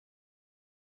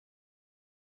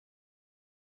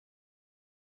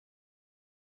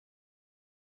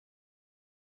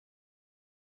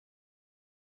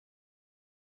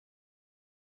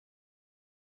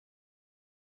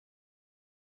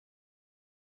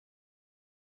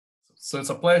So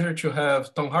it's a pleasure to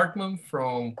have Tom Hartman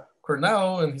from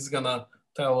Cornell, and he's gonna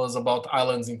tell us about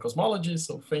islands in cosmology.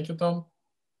 So thank you, Tom.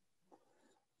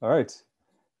 All right.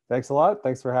 Thanks a lot.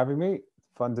 Thanks for having me.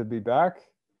 Fun to be back.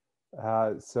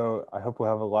 So I hope we'll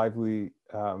have a lively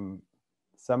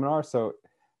seminar. So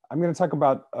I'm going to talk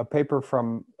about a paper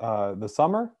from the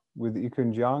summer with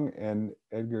Yikun Jiang and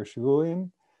Edgar Shigulian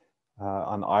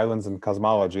on islands and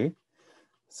cosmology.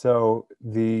 So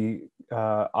the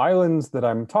islands that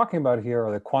I'm talking about here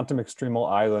are the quantum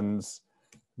extremal islands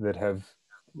that have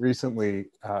recently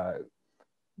led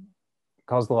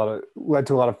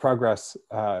to a lot of progress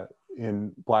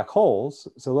in black holes.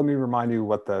 So let me remind you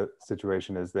what the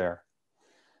situation is there.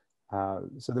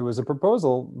 So there was a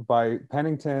proposal by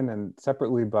Pennington and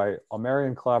separately by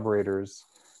Almerian collaborators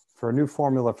for a new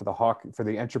formula for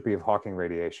the entropy of Hawking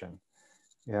radiation.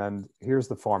 And here's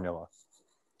the formula.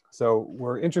 So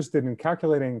we're interested in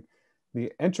calculating the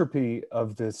entropy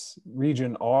of this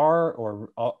region R, or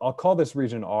I'll call this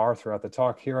region R throughout the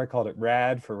talk. Here I called it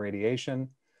rad for radiation.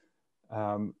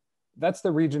 That's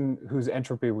the region whose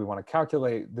entropy we want to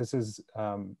calculate. This is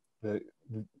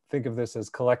think of this as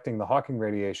collecting the Hawking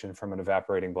radiation from an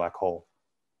evaporating black hole.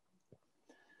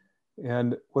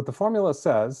 And what the formula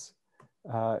says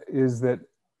is that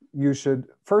you should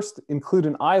first include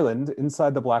an island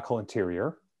inside the black hole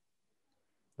interior.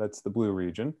 That's the blue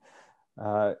region.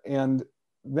 And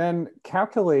then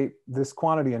calculate this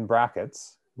quantity in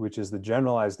brackets, which is the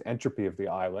generalized entropy of the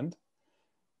island.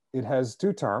 It has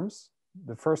two terms.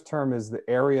 The first term is the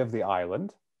area of the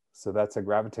island. So that's a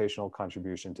gravitational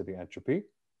contribution to the entropy.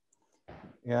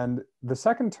 And the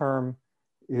second term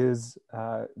is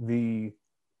the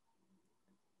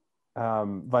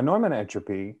von Neumann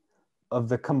entropy of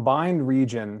the combined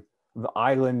region of the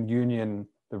island union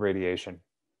the radiation.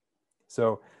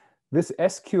 So this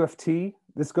SQFT,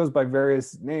 this goes by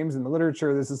various names in the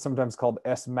literature. This is sometimes called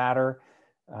S matter.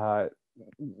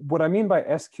 What I mean by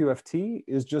SQFT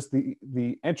is just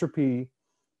the entropy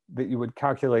that you would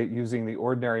calculate using the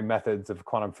ordinary methods of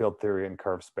quantum field theory in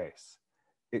curved space.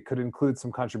 It could include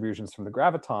some contributions from the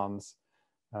gravitons,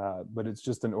 but it's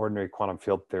just an ordinary quantum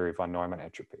field theory von Neumann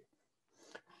entropy.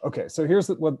 Okay, so here's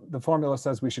what the formula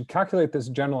says. We should calculate this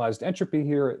generalized entropy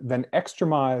here, then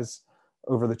extremize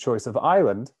over the choice of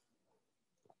island.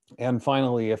 And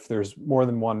finally, if there's more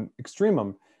than one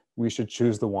extremum, we should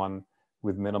choose the one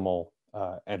with minimal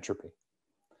entropy.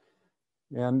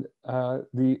 And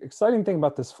the exciting thing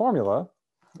about this formula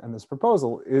and this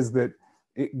proposal is that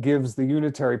it gives the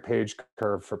unitary page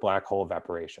curve for black hole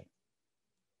evaporation.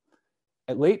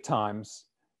 At late times,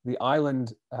 the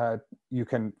island, you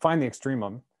can find the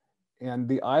extremum, and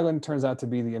the island turns out to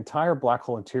be the entire black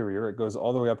hole interior. It goes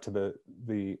all the way up to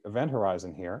the event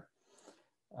horizon here.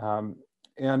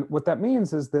 And what that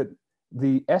means is that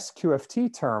the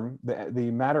SQFT term,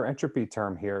 the matter entropy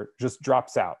term here, just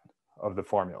drops out of the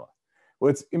formula. Well,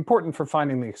 it's important for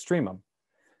finding the extremum,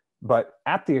 but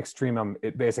at the extremum,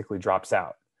 it basically drops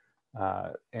out.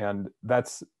 And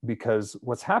that's because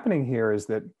what's happening here is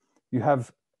that you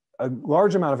have a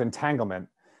large amount of entanglement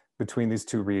between these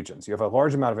two regions. You have a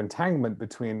large amount of entanglement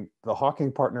between the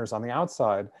Hawking partners on the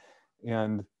outside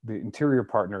and the interior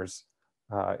partners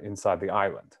inside the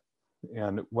island.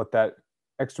 And what that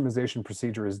extremization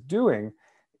procedure is doing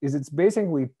is it's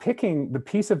basically picking the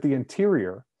piece of the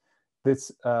interior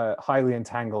that's highly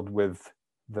entangled with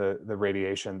the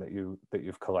radiation that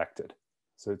you've collected.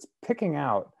 So it's picking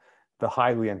out the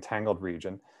highly entangled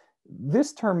region.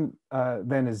 This term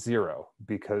then is zero,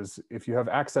 because if you have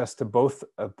access to both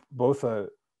an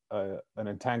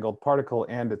entangled particle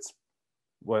and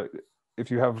if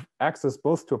you have access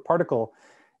both to a particle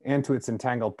and to its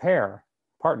entangled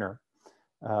partner,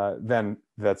 then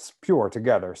that's pure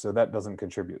together. So that doesn't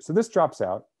contribute. So this drops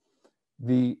out.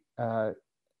 The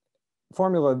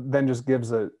formula then just gives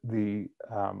the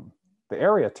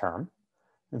area term.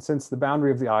 And since the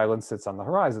boundary of the island sits on the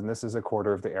horizon, this is a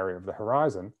quarter of the area of the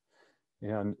horizon.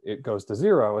 And it goes to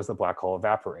zero as the black hole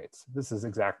evaporates. This is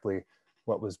exactly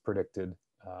what was predicted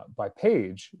by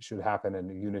Page should happen in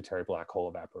a unitary black hole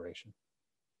evaporation.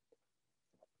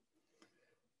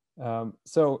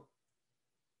 So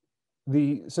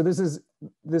this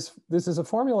is a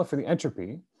formula for the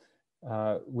entropy,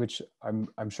 which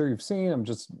I'm sure you've seen. I'm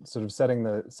just sort of setting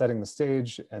the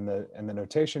stage and the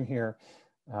notation here.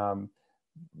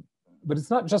 But it's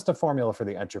not just a formula for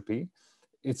the entropy.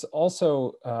 It's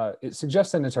also, it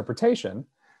suggests an interpretation.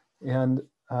 And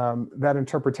that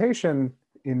interpretation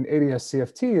in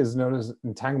ADS-CFT is known as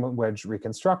entanglement wedge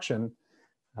reconstruction.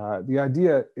 The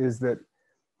idea is that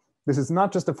this is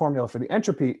not just a formula for the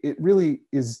entropy. It really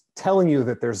is telling you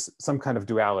that there's some kind of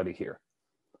duality here.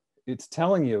 it's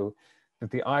telling you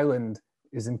that the island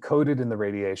is encoded in the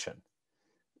radiation,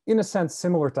 in a sense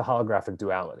similar to holographic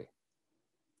duality.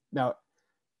 Now,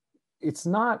 it's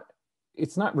not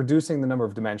reducing the number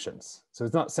of dimensions. So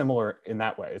it's not similar in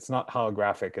that way. It's not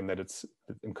holographic in that it's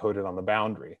encoded on the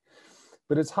boundary,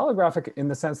 but it's holographic in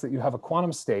the sense that you have a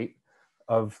quantum state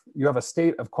of, you have a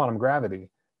state of quantum gravity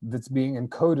that's being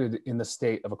encoded in the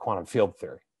state of a quantum field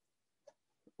theory,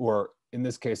 or in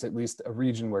this case, at least a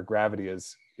region where gravity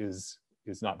is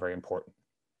not very important.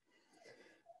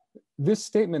 This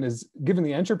statement is, given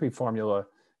the entropy formula,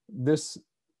 this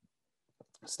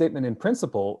statement in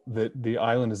principle that the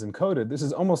island is encoded, this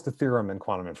is almost a theorem in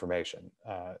quantum information.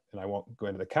 And I won't go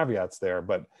into the caveats there,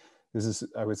 but this is,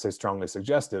 I would say, strongly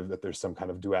suggestive that there's some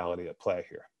kind of duality at play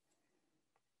here.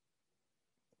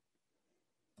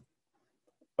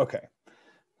 Okay,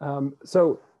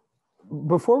 so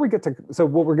before we get to, so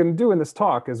what we're going to do in this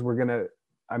talk is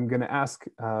I'm going to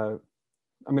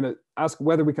ask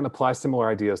whether we can apply similar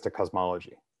ideas to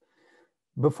cosmology.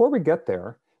 Before we get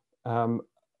there,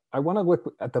 I want to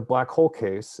look at the black hole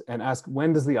case and ask,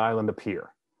 when does the island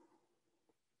appear?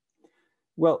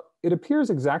 Well, it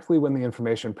appears exactly when the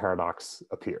information paradox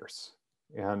appears.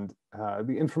 And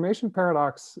the information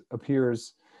paradox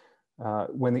appears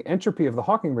when the entropy of the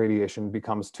Hawking radiation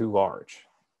becomes too large.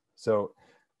 So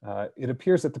it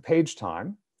appears at the page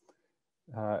time,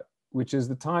 which is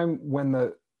the time when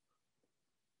the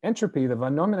entropy, the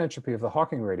von Neumann entropy of the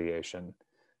Hawking radiation,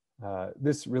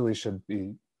 this really should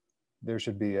be, there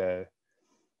should be a,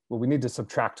 well, we need to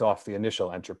subtract off the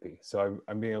initial entropy. So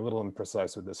I'm being a little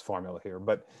imprecise with this formula here,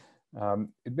 but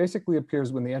it basically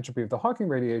appears when the entropy of the Hawking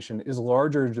radiation is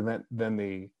larger than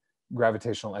the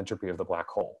gravitational entropy of the black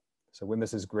hole. So when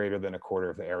this is greater than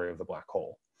 1/4 of the area of the black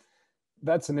hole.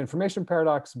 That's an information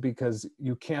paradox because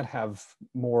you can't have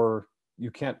more, you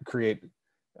can't create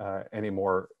any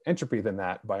more entropy than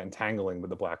that by entangling with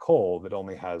the black hole that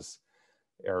only has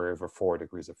area over 4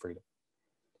 degrees of freedom.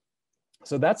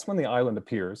 So that's when the island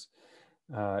appears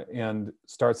and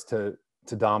starts to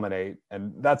dominate.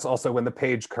 And that's also when the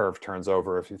page curve turns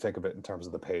over, if you think of it in terms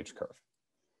of the page curve.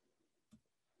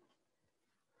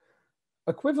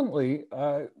 Equivalently,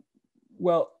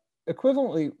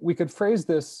 equivalently, we could phrase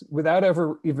this without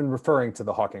ever even referring to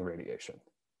the Hawking radiation,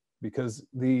 because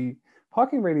the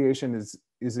Hawking radiation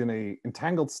is in a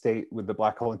entangled state with the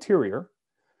black hole interior.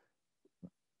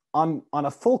 On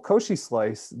a full Cauchy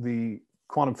slice, the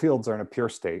quantum fields are in a pure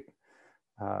state.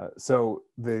 So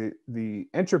the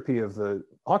entropy of the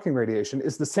Hawking radiation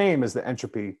is the same as the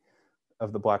entropy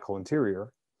of the black hole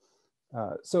interior.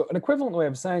 So an equivalent way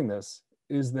of saying this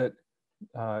is that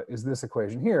is this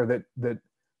equation here, that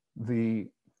the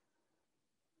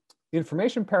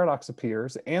information paradox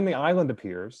appears and the island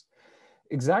appears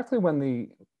exactly when the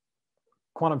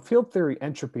quantum field theory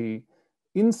entropy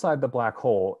inside the black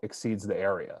hole exceeds the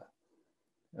area.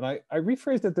 And I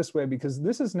rephrased it this way because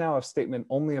this is now a statement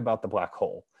only about the black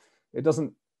hole. It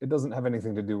doesn't have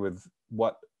anything to do with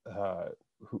what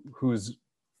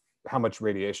how much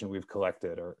radiation we've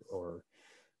collected or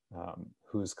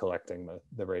who's collecting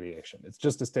the radiation. It's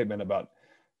just a statement about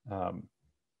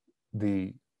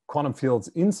the quantum fields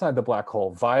inside the black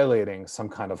hole violating some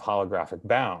kind of holographic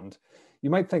bound. You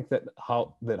might think that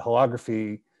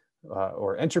holography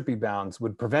or entropy bounds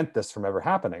would prevent this from ever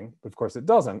happening, but of course it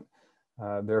doesn't.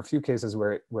 There are a few cases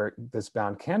where this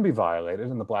bound can be violated,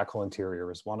 and the black hole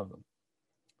interior is one of them.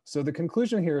 So the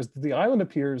conclusion here is that the island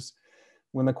appears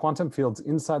when the quantum fields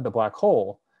inside the black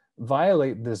hole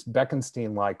violate this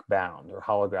Bekenstein-like bound or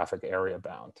holographic area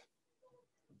bound.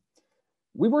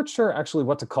 We weren't sure actually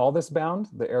what to call this bound,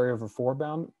 the area over 4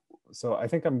 bound. So I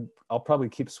think I'll probably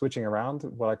keep switching around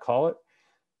what I call it.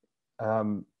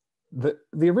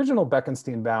 The original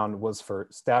Bekenstein bound was for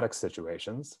static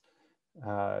situations.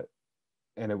 And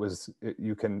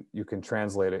you can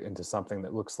translate it into something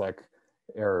that looks like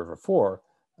area over 4.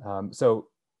 So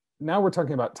now we're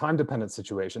talking about time-dependent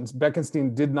situations.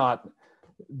 Bekenstein did not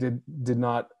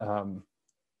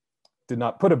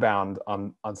put a bound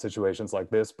on situations like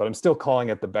this, but I'm still calling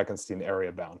it the Bekenstein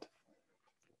area bound.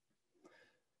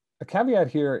 A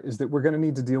caveat here is that we're going to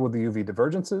need to deal with the UV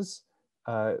divergences.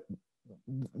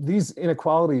 These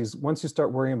inequalities, once you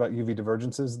start worrying about UV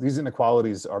divergences, these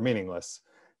inequalities are meaningless.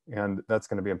 And that's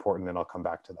going to be important, and I'll come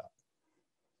back to that.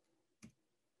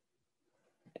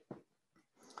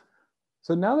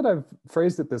 So now that I've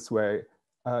phrased it this way,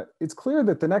 it's clear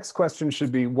that the next question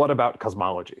should be, what about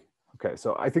cosmology? Okay,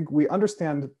 so I think we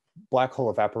understand black hole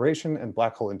evaporation and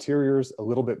black hole interiors a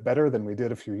little bit better than we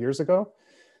did a few years ago.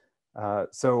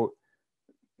 So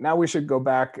now we should go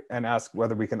back and ask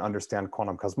whether we can understand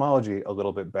quantum cosmology a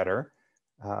little bit better.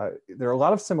 there are a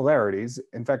lot of similarities.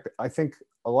 In fact, I think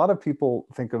a lot of people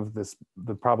think of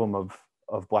the problem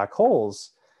of black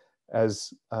holes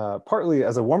as partly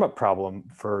as a warm-up problem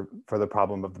for the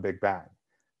problem of the Big Bang.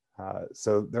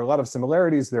 So there are a lot of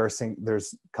similarities.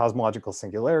 There's cosmological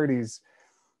singularities,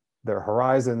 there are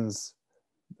horizons,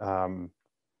 there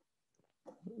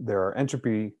are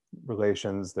entropy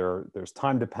relations, there's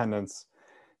time dependence,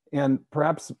 and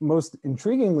perhaps most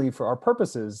intriguingly for our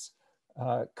purposes,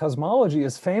 cosmology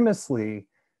is famously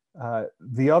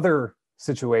the other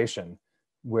situation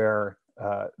where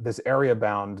this area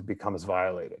bound becomes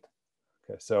violated.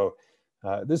 Okay, so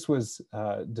this was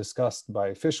discussed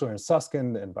by Fischler and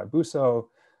Susskind and by Busso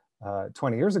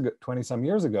 20-some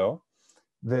years ago,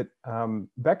 that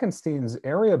Bekenstein's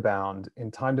area bound in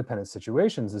time-dependent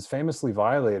situations is famously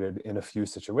violated in a few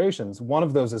situations. One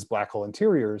of those is black hole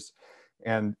interiors,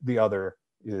 and the other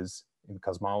is in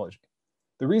cosmology.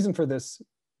 The reason for this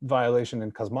violation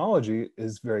in cosmology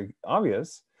is very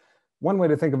obvious. One way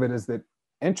to think of it is that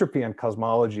entropy in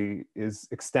cosmology is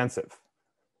extensive.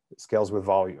 It scales with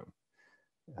volume.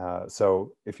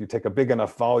 So if you take a big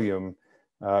enough volume,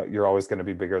 you're always going to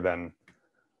be bigger than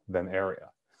area.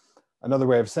 Another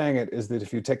way of saying it is that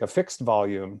if you take a fixed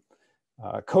volume,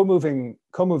 co-moving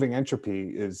entropy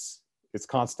is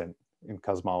constant in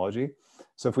cosmology.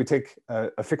 So if we take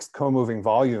a fixed co-moving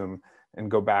volume and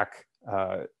go back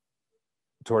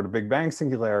toward a Big Bang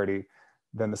singularity,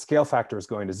 then the scale factor is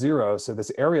going to 0. So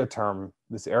this area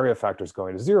factor is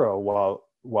going to 0,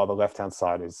 while the left-hand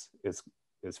side is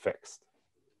fixed.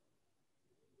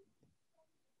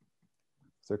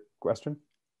 Is there a question?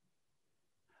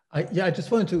 Yeah, I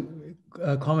just wanted to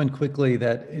comment quickly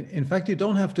that in fact you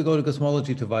don't have to go to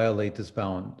cosmology to violate this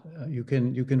bound. You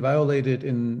can violate it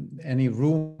in any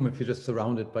room if you're just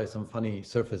surrounded by some funny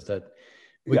surface that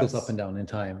wiggles up and down in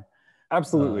time.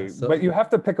 Absolutely, but you have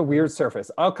to pick a weird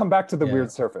surface. I'll come back to the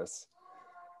weird surface.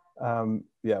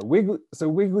 Yeah,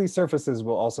 wiggly surfaces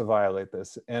will also violate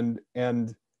this, and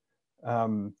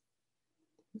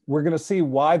we're going to see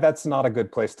why that's not a good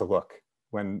place to look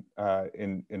when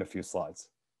in a few slides.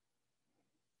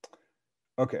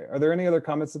 Okay, are there any other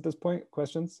comments at this point?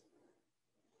 Questions?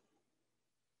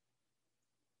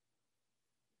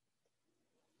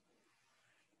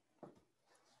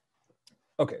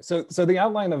 Okay, so the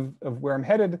outline of where I'm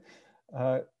headed.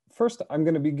 First, I'm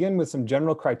going to begin with some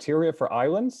general criteria for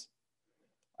islands.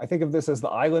 I think of this as the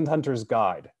island hunter's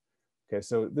guide. Okay,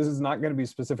 so this is not going to be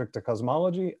specific to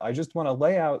cosmology. I just want to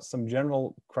lay out some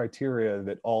general criteria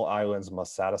that all islands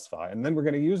must satisfy. And then we're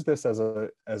going to use this as a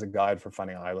guide for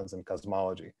finding islands in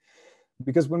cosmology.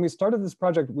 Because when we started this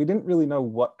project, we didn't really know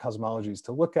what cosmologies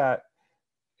to look at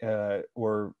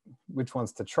or which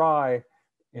ones to try.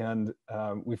 And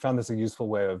we found this a useful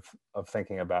way of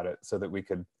thinking about it so that we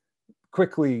could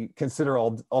quickly consider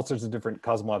all sorts of different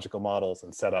cosmological models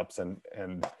and setups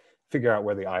and figure out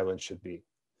where the island should be.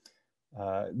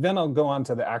 Then I'll go on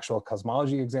to the actual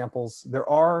cosmology examples. There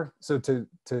are, so to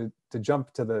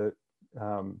jump to the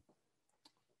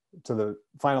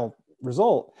final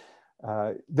result,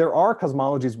 there are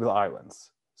cosmologies with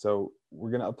islands. So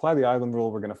we're going to apply the island rule.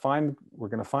 We're going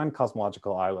to find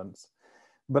cosmological islands.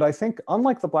 But I think,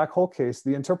 unlike the black hole case,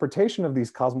 the interpretation of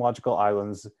these cosmological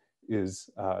islands is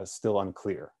still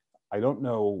unclear. I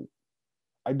don't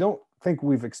think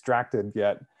we've extracted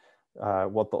yet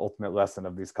what the ultimate lesson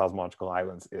of these cosmological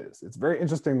islands is. It's very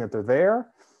interesting that they're there,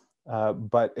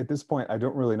 but at this point, I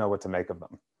don't really know what to make of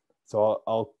them. So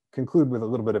I'll conclude with a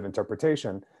little bit of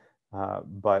interpretation,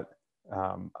 but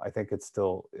I think it's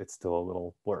still a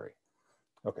little blurry.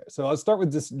 Okay, so I'll start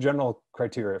with this general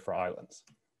criteria for islands.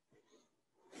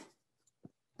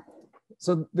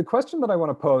 So the question that I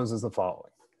want to pose is the following.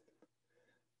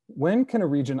 When can a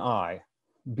region I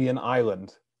be an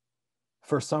island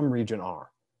for some region R?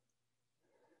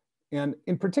 And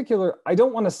in particular, I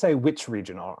don't want to say which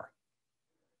region R.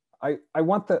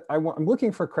 I'm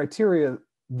looking for criteria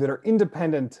that are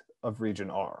independent of region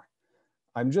R.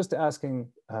 I'm just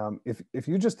asking, if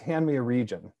you just hand me a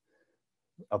region,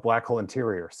 a black hole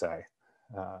interior, say,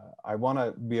 I want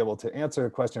to be able to answer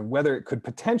the question whether it could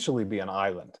potentially be an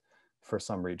island for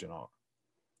some region R.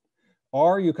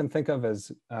 R you can think of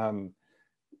as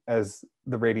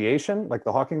the radiation, like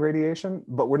the Hawking radiation,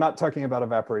 but we're not talking about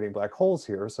evaporating black holes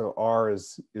here. So R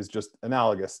is just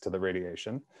analogous to the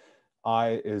radiation.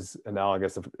 I is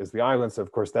analogous as the island. So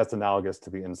of course that's analogous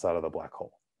to the inside of the black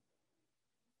hole.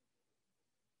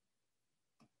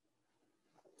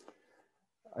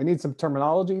 I need some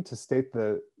terminology to state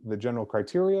the general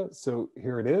criteria. So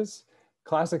here it is.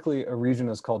 Classically, a region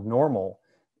is called normal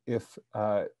if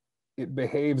it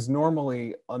behaves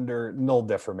normally under null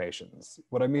deformations.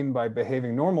 What I mean by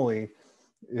behaving normally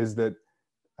is that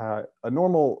a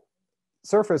normal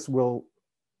surface will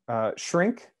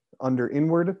shrink under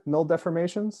inward null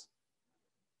deformations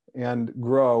and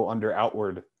grow under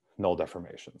outward null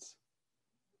deformations.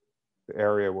 The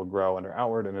area will grow under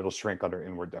outward and it'll shrink under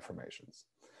inward deformations.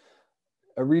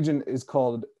 A region is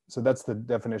called, so that's the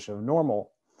definition of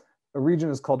normal. A region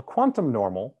is called quantum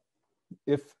normal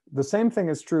if the same thing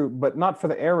is true, but not for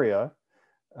the area,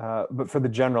 but for the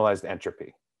generalized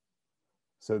entropy.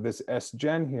 So this S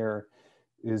gen here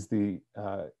is the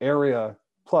area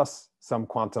plus some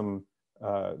quantum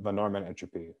von Neumann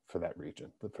entropy for that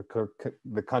region,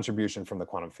 the contribution from the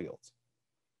quantum fields.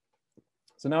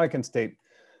 So now I can state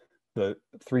the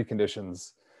three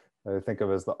conditions that I think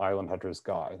of as the island hunter's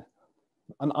guide.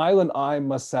 An island I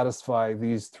must satisfy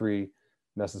these three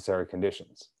necessary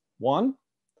conditions. One,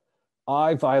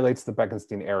 I violates the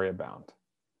Bekenstein area bound.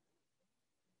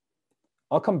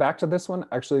 I'll come back to this one.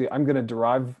 Actually, I'm going to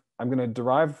derive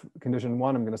condition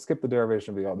one. I'm going to skip the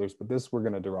derivation of the others, but this we're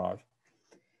going to derive.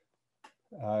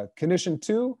 Condition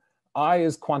two, I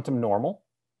is quantum normal.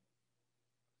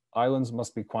 Islands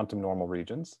must be quantum normal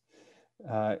regions.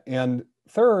 And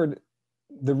third,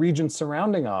 the region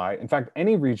surrounding I, in fact,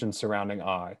 any region surrounding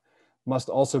I, must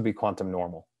also be quantum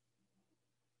normal.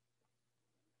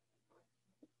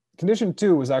 Condition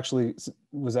two was actually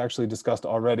discussed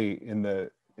already in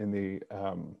the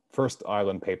first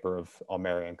island paper of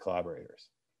Almeri and collaborators.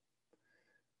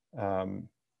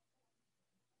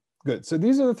 Good, so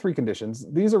these are the three conditions.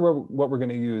 These are what we're going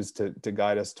to use to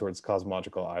guide us towards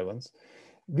cosmological islands.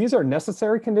 These are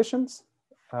necessary conditions.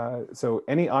 So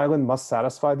any island must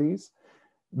satisfy these.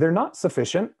 They're not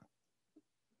sufficient.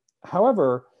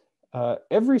 However,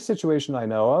 every situation I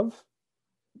know of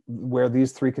where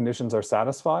these three conditions are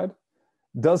satisfied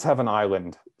does have an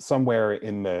island somewhere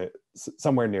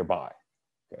nearby.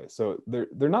 Okay, so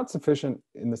they're not sufficient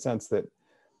in the sense that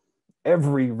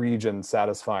every region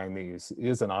satisfying these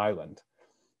is an island,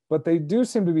 but they do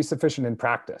seem to be sufficient in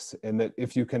practice, in that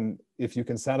if you can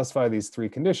satisfy these three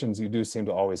conditions, you do seem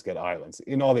to always get islands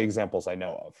in all the examples I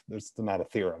know of. There's not a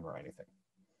theorem or anything.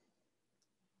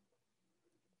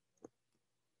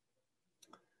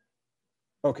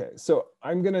 Okay, so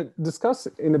I'm going to discuss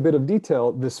in a bit of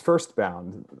detail this first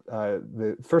bound,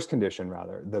 the first condition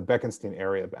rather, the Bekenstein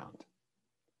area bound.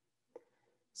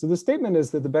 So the statement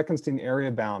is that the Bekenstein area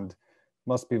bound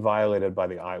must be violated by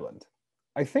the island.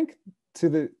 I think to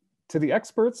the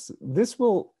experts, this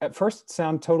will at first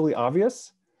sound totally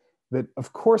obvious, that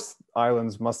of course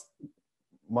islands must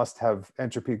have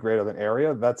entropy greater than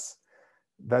area. That's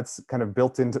kind of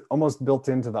almost built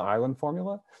into the island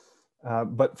formula.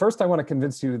 But first I want to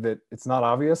convince you that it's not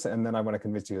obvious, and then I want to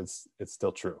convince you it's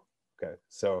still true. Okay,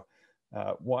 so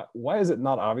why is it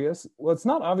not obvious? Well, it's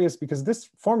not obvious because this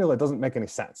formula doesn't make any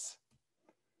sense.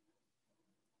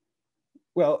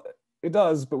 Well, it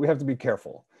does, but we have to be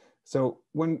careful. So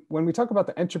when we talk about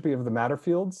the entropy of the matter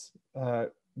fields,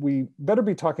 we better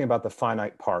be talking about the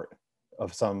finite part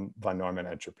of some von Neumann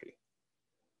entropy.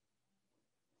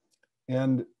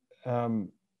 And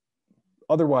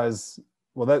otherwise,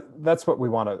 well, that's what we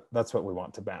want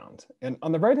to bound. And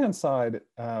on the right-hand side,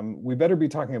 we better be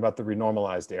talking about the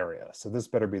renormalized area. So this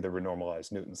better be the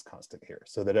renormalized Newton's constant here,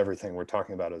 so that everything we're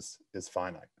talking about is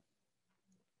finite.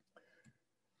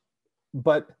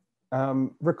 But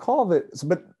recall that,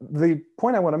 but the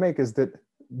point I want to make is that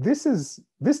this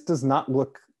does not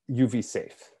look UV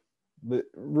safe.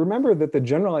 Remember that the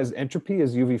generalized entropy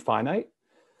is UV finite.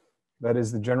 That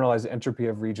is the generalized entropy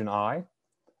of region I,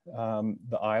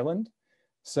 the island.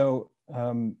 So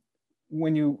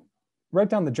when you write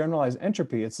down the generalized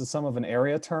entropy, it's the sum of an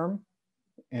area term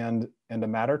and a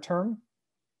matter term.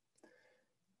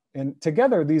 And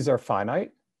together, these are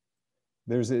finite.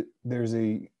 There's a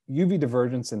UV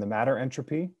divergence in the matter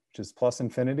entropy, which is plus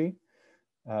infinity,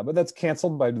 but that's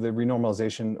canceled by the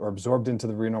renormalization, or absorbed into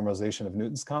the renormalization of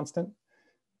Newton's constant,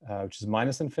 which is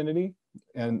minus infinity,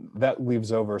 and that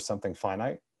leaves over something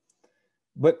finite.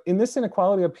 But in this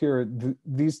inequality up here,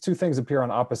 these two things appear on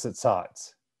opposite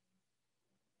sides.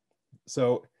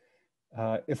 So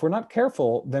if we're not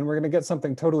careful, then we're going to get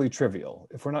something totally trivial.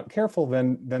 If we're not careful,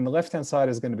 then the left-hand side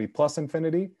is going to be plus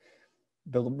infinity.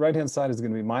 The right-hand side is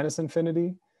going to be minus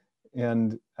infinity.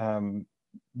 And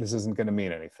this isn't going to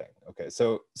mean anything. Okay,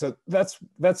 so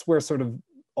that's where sort of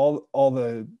all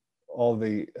the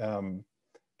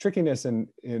trickiness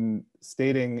in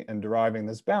stating and deriving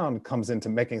this bound comes into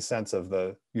making sense of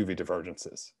the UV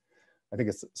divergences. I think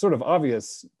it's sort of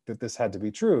obvious that this had to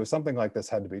be true. Something like this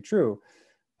had to be true.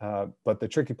 But the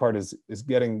tricky part is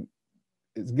getting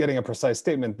is getting a precise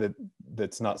statement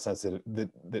that's not sensitive,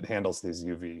 that handles these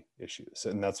UV issues.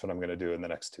 And that's what I'm going to do in the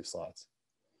next 2 slides.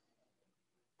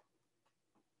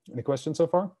 Any questions so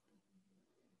far?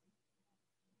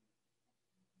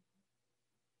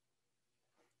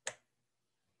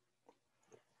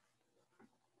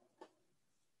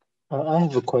 I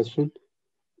have a question.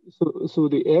 So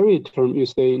the area term, you're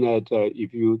saying that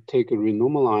if you take a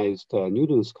renormalized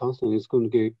Newton's constant, it's going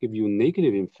to give you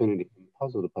negative infinity. I'm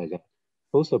puzzled by that.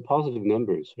 Those are positive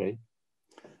numbers, right?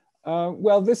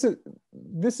 Well, this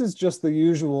is just the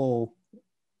usual.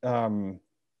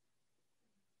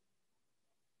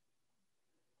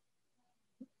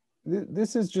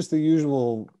 This is just the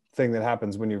usual thing that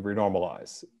happens when you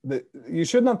renormalize. You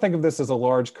should not think of this as a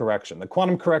large correction. The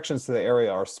quantum corrections to the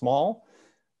area are small,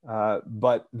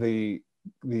 but when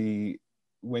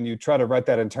you try to write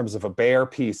that in terms of a bare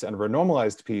piece and a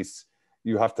renormalized piece,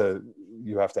 you have to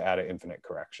add an infinite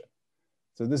correction.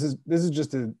 So this is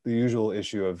just the usual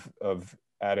issue of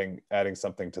adding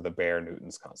something to the bare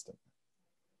Newton's constant.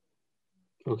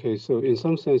 Okay, so in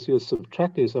some sense, you're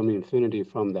subtracting some infinity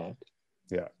from that.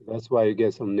 Yeah. That's why you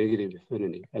get some negative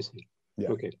infinity. I see.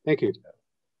 Yeah. Okay, thank you.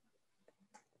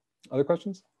 Other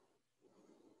questions?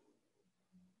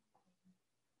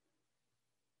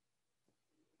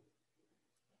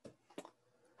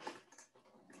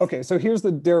 Okay, so here's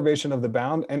the derivation of the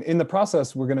bound. And in the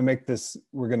process, we're going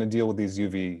to deal with these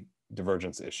UV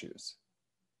divergence issues.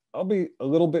 I'll be a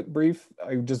little bit brief.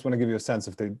 I just want to give you a sense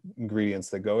of the ingredients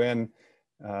that go in.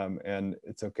 And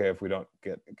it's okay if we don't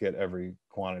get every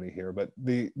quantity here, but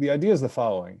the idea is the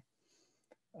following.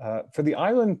 For the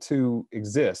island to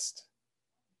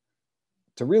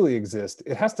really exist,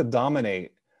 it has to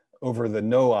dominate over the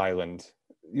no island.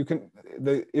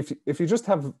 If you just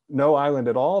have no island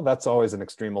at all, that's always an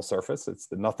extremal surface. It's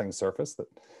the nothing surface.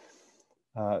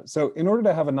 So in order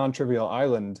to have a non-trivial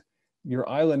island, your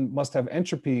island must have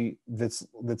entropy that's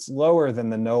lower than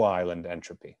the no island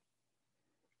entropy.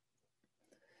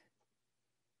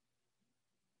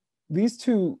 These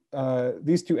two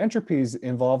entropies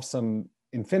involve some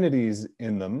infinities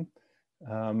in them,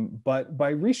 but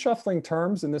by reshuffling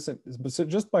terms, and so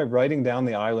just by writing down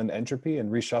the island entropy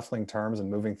and reshuffling terms and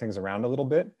moving things around a little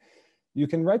bit, you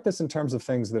can write this in terms of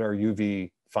things that are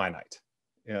UV finite.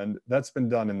 And that's been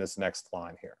done in this next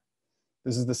line here.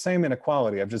 This is the same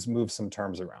inequality, I've just moved some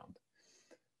terms around.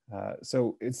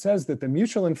 So it says that the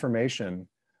mutual information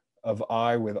of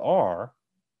I with R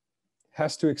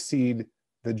has to exceed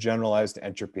the generalized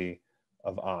entropy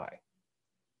of I.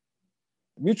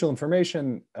 Mutual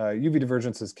information, UV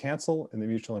divergences cancel in the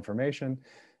mutual information.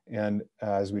 And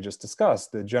as we just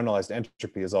discussed, the generalized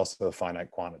entropy is also a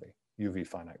finite quantity, UV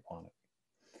finite quantity.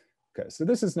 Okay, so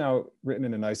this is now written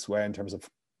in a nice way in terms of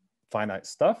finite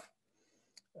stuff.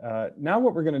 Now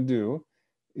what we're going to do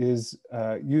is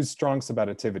use strong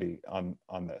subadditivity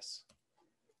on this.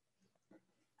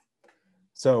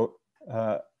 So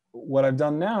what I've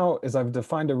done now is I've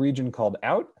defined a region called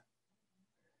out.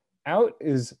 Out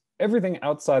is everything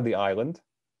outside the island,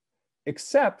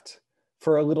 except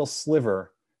for a little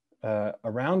sliver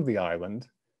around the island,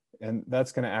 and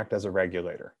that's going to act as a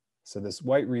regulator. So this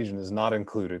white region is not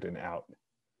included in out.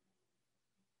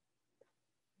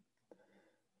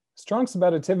 Strong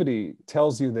subadditivity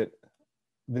tells you that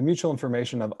the mutual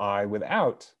information of I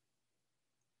without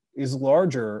is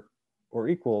larger or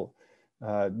equal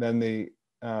than the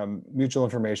mutual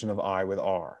information of I with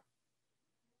R.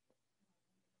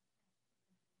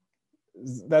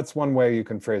 That's one way you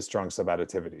can phrase strong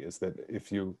subadditivity, is that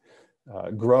if you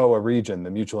grow a region, the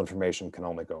mutual information can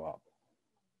only go up.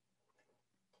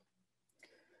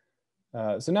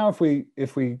 So now if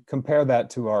we compare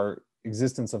that to our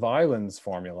existence of islands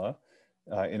formula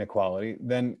inequality,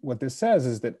 then what this says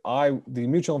is that the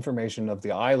mutual information of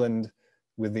the island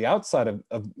with the outside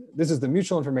of this is the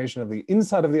mutual information of the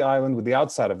inside of the island with the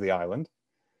outside of the island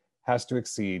has to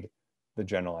exceed the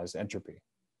generalized entropy.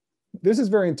 This is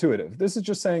very intuitive. This is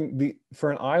just saying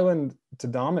for an island to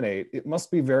dominate, it must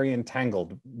be very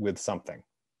entangled with something.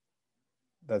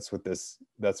 That's what this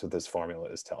formula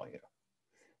is telling you.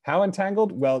 How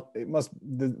entangled? Well, it must.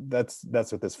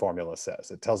 That's what this formula says.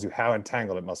 It tells you how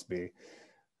entangled it must be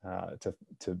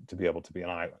to be able to be an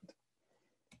island.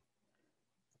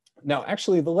 Now,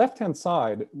 actually, the left-hand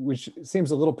side, which seems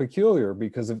a little peculiar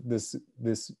because of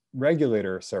this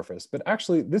regulator surface, but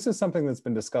actually, this is something that's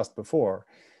been discussed before.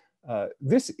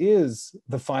 This is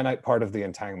the finite part of the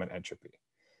entanglement entropy.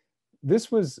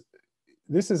 This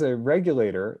is a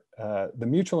regulator, the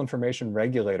mutual information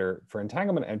regulator for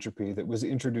entanglement entropy that was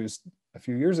introduced a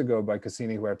few years ago by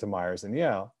Cassini, Huerta, Myers, and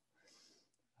Yale.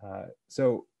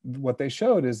 So what they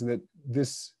showed is that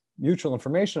mutual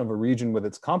information of a region with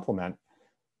its complement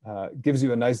gives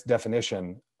you a nice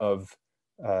definition of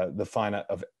the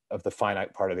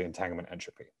finite part of the entanglement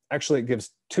entropy. Actually, it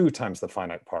gives 2 times the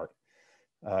finite part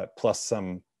plus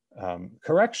some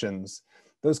corrections.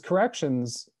 Those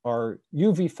corrections are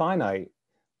UV finite,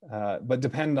 but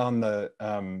depend on the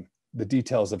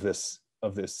details of this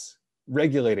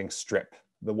regulating strip,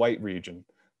 the white region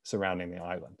surrounding the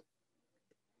island.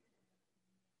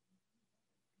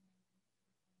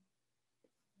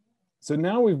 So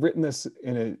now we've written this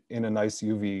in a nice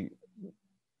UV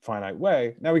finite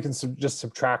way. Now we can just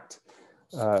subtract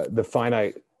the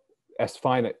finite S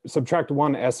finite, subtract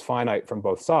 1 S finite from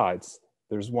both sides.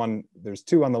 There's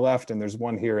 2 on the left, and there's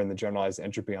 1 here in the generalized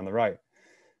entropy on the right.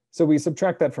 So we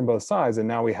subtract that from both sides, and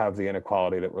now we have the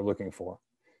inequality that we're looking for.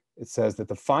 It says that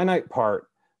the finite part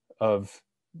of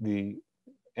the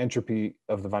entropy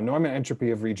of the von Neumann entropy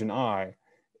of region I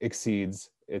exceeds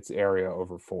its area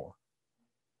over 4.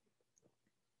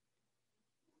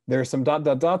 There are some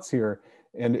dots here,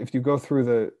 and if you go through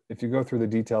the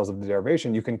details of the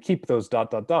derivation, you can keep those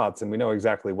dots, and we know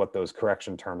exactly what those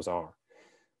correction terms are.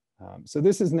 So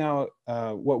this is now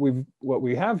what we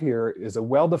have here is a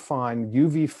well-defined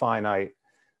UV finite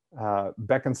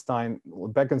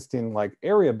Bekenstein-like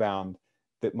area bound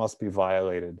that must be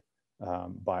violated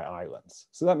by islands.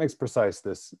 So that makes precise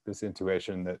this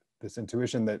intuition that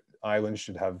islands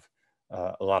should have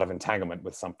a lot of entanglement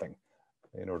with something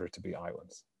in order to be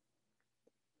islands.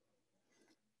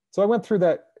 So I went through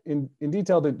that in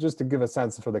detail just to give a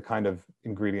sense for the kind of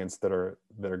ingredients that are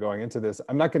going into this.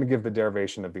 I'm not going to give the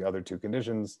derivation of the other 2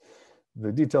 conditions.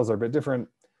 The details are a bit different.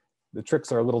 The tricks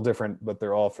are a little different, but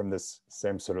they're all from this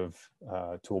same sort of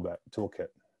toolkit.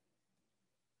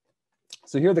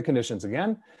 So here are the conditions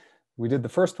again. We did the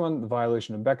first one, the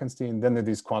violation of Bekenstein. Then there are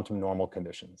these quantum normal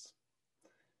conditions.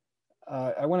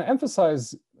 I want to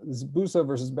emphasize this Buso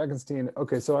versus Bekenstein.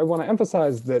 Okay, so I want to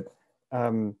emphasize that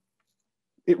I'm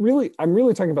really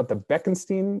talking about the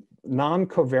Bekenstein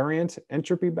non-covariant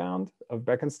entropy bound of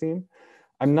Bekenstein.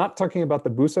 I'm not talking about the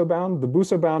Buso bound. The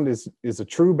Buso bound is a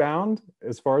true bound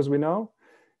as far as we know.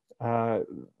 The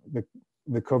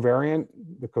covariant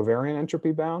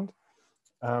entropy bound.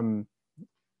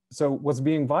 So what's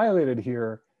being violated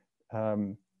here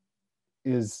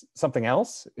is something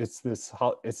else. It's this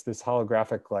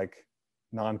holographic like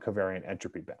non-covariant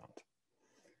entropy bound.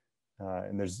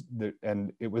 And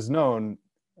it was known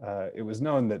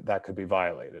that could be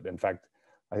violated. In fact,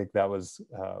 I think that was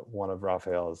one of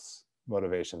Raphael's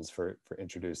motivations for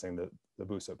introducing the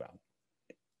Buso bound.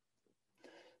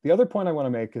 The other point I want to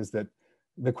make is that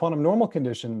the quantum normal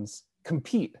conditions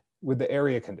compete with the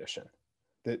area condition.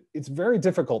 That it's very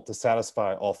difficult to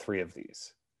satisfy all 3 of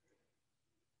these.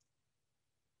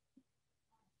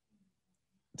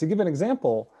 To give an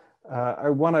example, I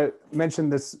want to mention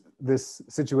this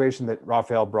situation that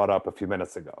Raphael brought up a few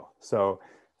minutes ago. So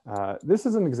this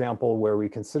is an example where we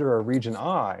consider a region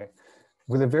I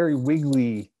with a very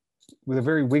wiggly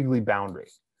boundary.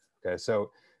 Okay,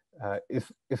 so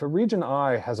if a region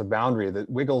I has a boundary that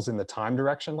wiggles in the time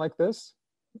direction like this,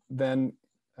 then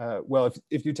well,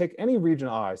 if you take any region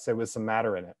I, say with some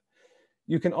matter in it,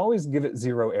 you can always give it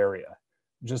 0 area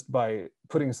just by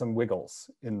putting some wiggles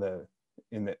in the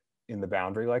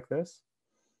boundary like this.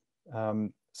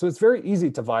 So it's very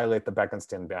easy to violate the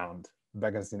Bekenstein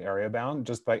area bound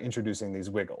just by introducing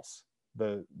these wiggles.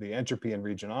 The entropy in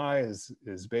region I is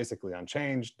basically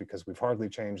unchanged because we've hardly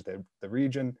changed the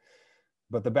region,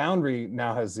 but the boundary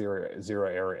now has zero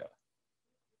area.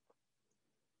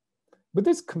 But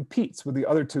this competes with the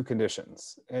other 2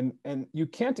 conditions, and you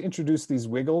can't introduce these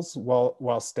wiggles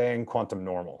while staying quantum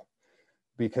normal,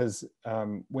 because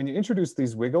when you introduce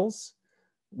these wiggles,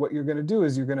 what you're going to do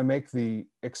is you're going to make the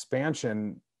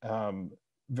expansion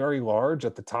very large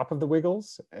at the top of the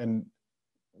wiggles and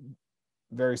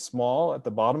very small at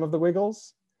the bottom of the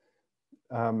wiggles,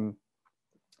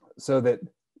 so that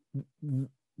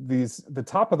the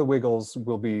top of the wiggles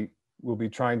will be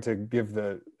trying to give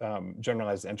the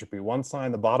generalized entropy 1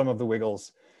 sign. The bottom of the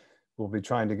wiggles will be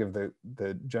trying to give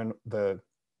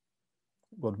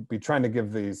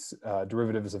these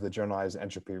derivatives of the generalized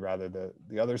entropy rather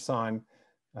the other sign.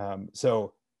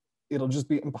 So it'll just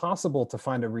be impossible to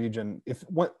find a region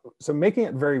so making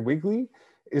it very wiggly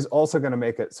is also going to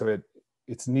make it so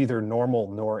it's neither normal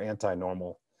nor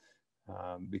anti-normal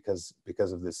because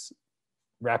of this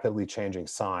rapidly changing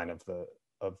sign of the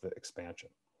expansion.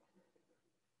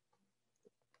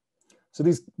 So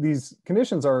these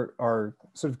conditions are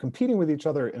sort of competing with each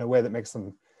other in a way that makes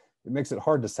it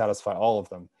hard to satisfy all of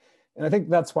them. And I think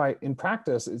that's why in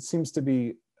practice, it seems to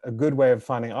be a good way of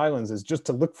finding islands is just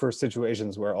to look for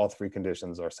situations where all three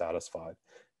conditions are satisfied.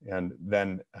 And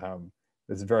then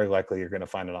it's very likely you're going to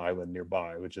find an island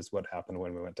nearby, which is what happened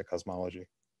when we went to cosmology.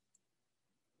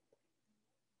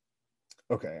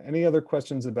 Okay, any other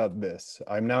questions about this?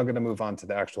 I'm now going to move on to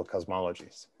the actual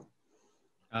cosmologies.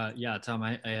 Yeah, Tom,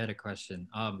 I had a question.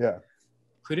 Yeah.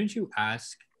 Couldn't you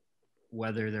ask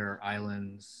whether there are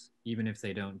islands even if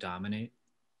they don't dominate?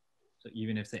 So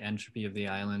even if the entropy of the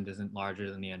island isn't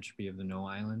larger than the entropy of the no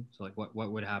island? So like what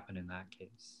would happen in that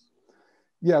case?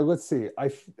 Yeah, let's see.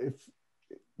 If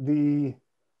the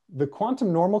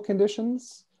quantum normal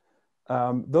conditions,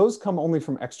 those come only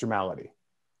from extremality.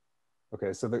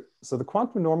 Okay, so the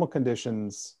quantum normal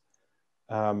conditions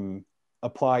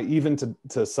apply even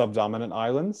to subdominant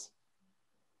islands.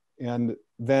 And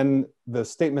then the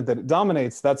statement that it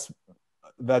dominates, that's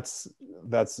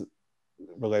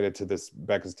related to this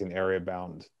Bekenstein area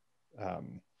bound.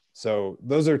 So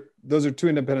those are two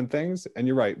independent things. And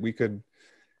you're right, we could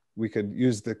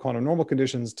use the quantum normal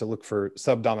conditions to look for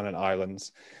subdominant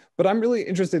islands. But I'm really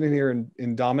interested in here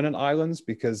in dominant islands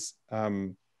because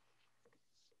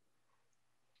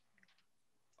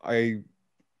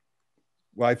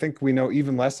I think we know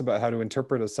even less about how to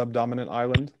interpret a subdominant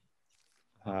island.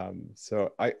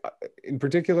 So in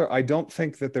particular, I don't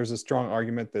think that there's a strong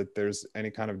argument that there's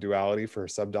any kind of duality for a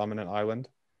subdominant island.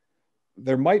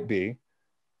 There might be,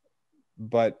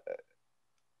 but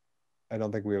I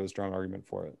don't think we have a strong argument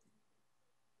for it.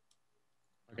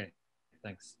 Okay,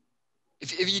 thanks.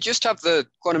 If you just have the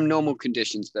quantum normal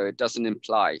conditions, though, it doesn't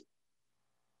imply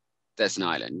there's an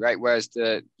island, right? Whereas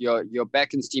your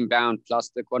Bekenstein bound plus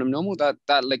the quantum normal, that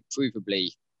like provably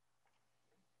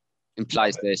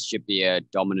implies there should be a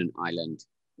dominant island.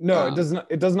 No, it does not.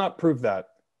 It does not prove that.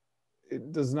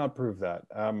 It does not prove that.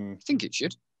 I think it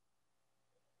should.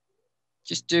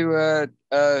 Just do a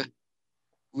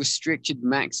restricted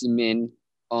maximin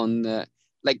on the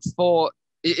for.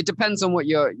 It depends on what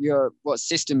what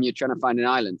system you're trying to find an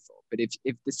island for. But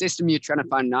if the system you're trying to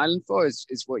find an island for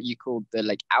is what you call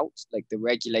the out, like the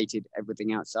regulated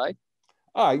everything outside.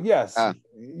 Yes.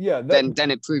 Yeah.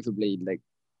 Then it provably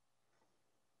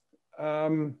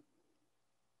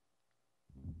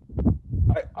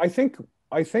I think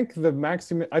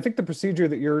the procedure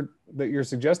that you're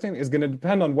suggesting is going to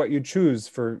depend on what you choose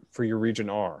for your region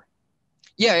R.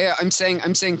 Yeah. I'm saying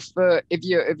for if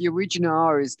your region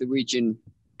R is the region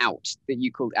out that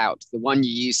you called out, the one you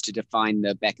use to define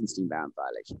the Bekenstein bound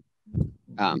violation.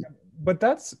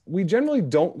 But we generally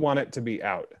don't want it to be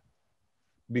out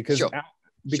because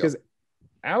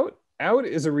out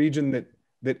is a region that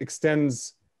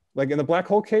extends, like in the black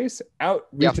hole case, out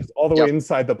reaches all the way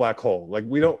inside the black hole. Like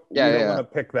we don't want to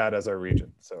pick that as our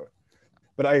region. So,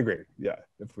 but I agree. Yeah,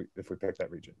 if we pick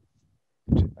that region.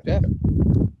 Yeah.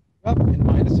 In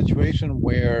mind a situation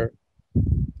where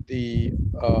the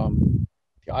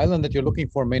island that you're looking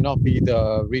for may not be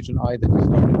the region I that you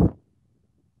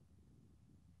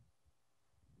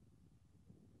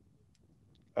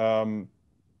started.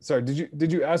 Sorry,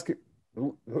 did you ask?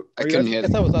 I couldn't hear.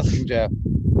 Yes, I was asking Jeff.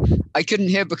 I couldn't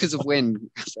hear because of wind.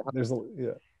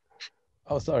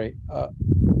 Oh, sorry.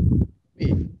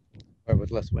 Me, or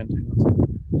with less wind.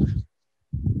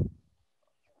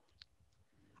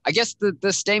 I guess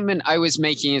the statement I was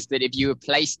making is that if you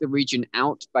replace the region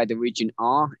out by the region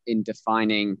R in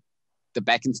defining the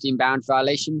Bekenstein bound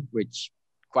violation, which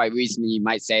quite reasonably you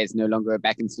might say is no longer a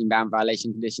Bekenstein bound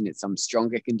violation condition, it's some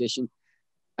stronger condition.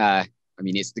 I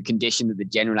mean, it's the condition that the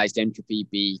generalized entropy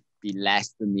be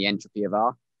less than the entropy of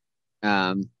R.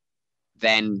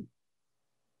 Then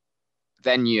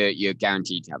you're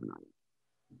guaranteed to have an island.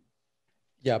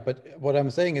 Yeah, but what I'm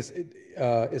saying is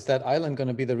that island going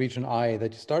to be the region I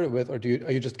that you started with, or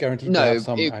are you just guaranteed to have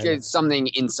some island? No, it's something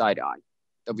inside I.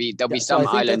 There'll be some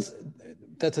island.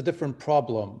 That's a different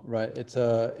problem, right?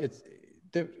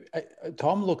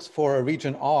 Tom looks for a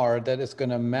region R that is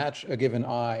going to match a given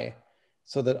I,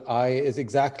 so that I is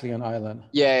exactly an island.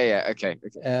 Yeah, okay.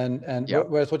 And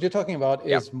whereas what you're talking about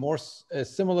is more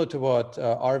similar to what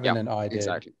Arvin and I did.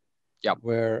 Exactly. Yeah.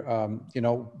 Where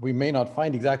we may not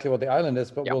find exactly what the island is,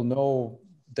 but we'll know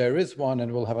there is one,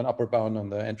 and we'll have an upper bound on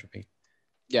the entropy.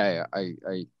 Yeah,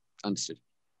 I understood.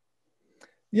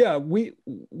 Yeah,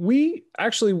 we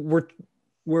actually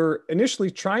were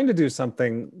initially trying to do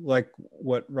something like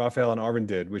what Raphael and Arvin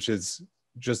did, which is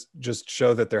just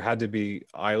show that there had to be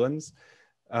islands.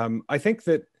 I think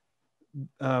that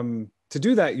to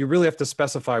do that, you really have to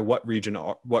specify what region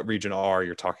R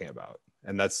you're talking about.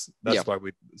 And that's why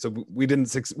we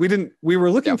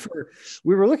were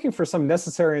looking for some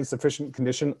necessary and sufficient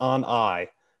condition on I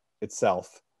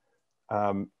itself,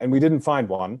 and we didn't find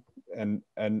one. and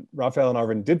Raphael and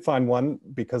Arvin did find one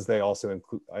because they also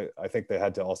include, I think they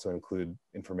had to also include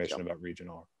information about region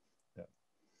R. Yeah.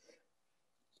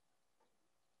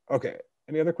 Okay,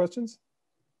 any other questions?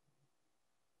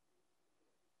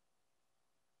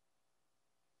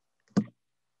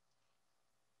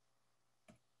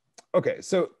 Okay,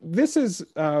 so this is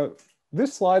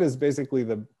this slide is basically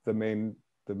the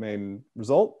main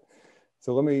result.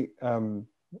 So let me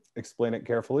explain it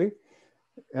carefully.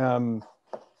 So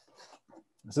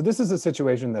this is a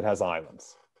situation that has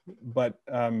islands, but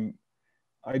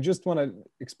I just want to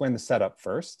explain the setup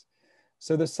first.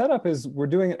 So the setup is we're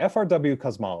doing an FRW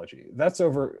cosmology. That's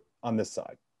over on this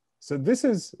side. So this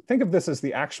is, think of this as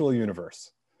the actual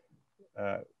universe.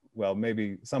 Well,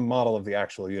 maybe some model of the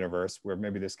actual universe where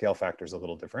maybe the scale factor is a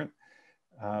little different.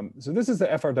 So this is the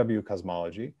FRW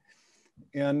cosmology.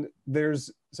 And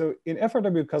so in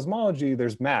FRW cosmology,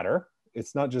 there's matter.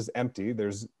 It's not just empty.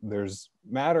 There's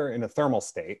matter in a thermal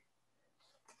state.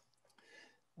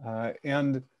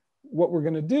 And what we're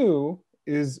going to do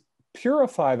is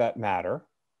purify that matter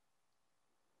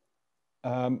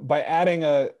by adding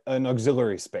an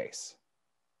auxiliary space.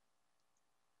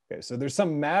 Okay, so there's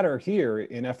some matter here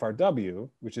in FRW,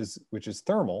 which is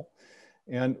thermal,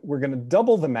 and we're going to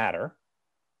double the matter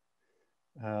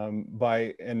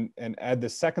and add the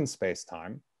second space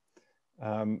time.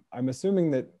 I'm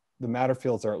assuming that the matter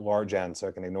fields are at large n, so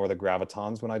I can ignore the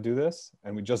gravitons when I do this,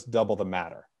 and we just double the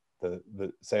matter,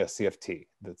 say a CFT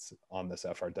that's on this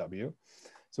FRW.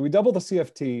 So we double the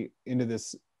CFT into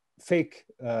this fake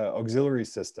auxiliary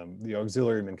system, the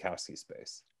auxiliary Minkowski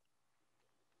space.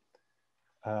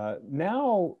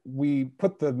 Now we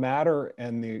put the matter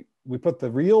and we put the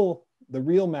real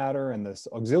matter and this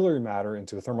auxiliary matter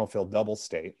into a thermal field double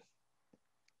state.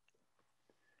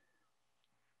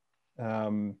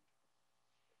 So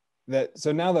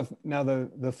now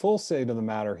the full state of the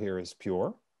matter here is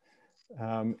pure,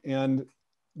 and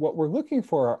what we're looking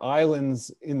for are islands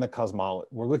in the cosmology.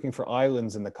 We're looking for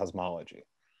islands in the cosmology.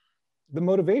 The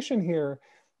motivation here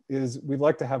is we'd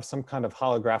like to have some kind of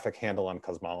holographic handle on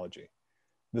cosmology,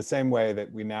 the same way that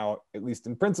we now, at least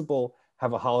in principle,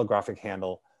 have a holographic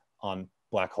handle on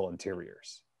black hole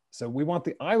interiors. So we want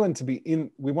the island to be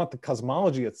we want the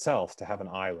cosmology itself to have an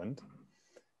island.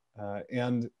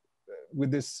 And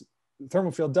with this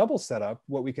thermal field double setup,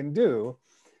 what we can do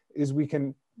is we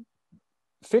can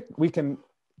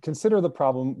consider the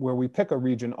problem where we pick a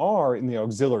region R in the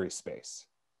auxiliary space.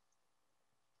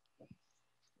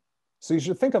 So you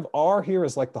should think of R here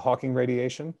as like the Hawking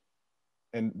radiation,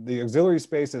 and the auxiliary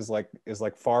space is like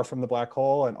far from the black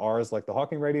hole, and R is like the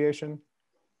Hawking radiation.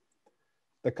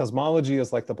 The cosmology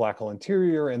is like the black hole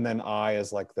interior, and then I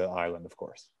is like the island, of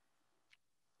course.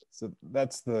 So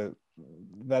that's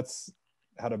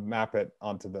how to map it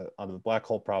onto the black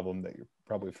hole problem that you're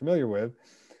probably familiar with.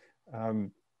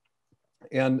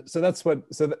 And so that's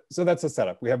the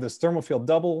setup. We have this thermal field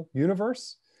double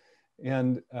universe,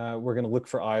 and we're going to look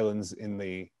for islands in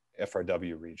the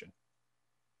FRW region.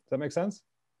 Does that make sense?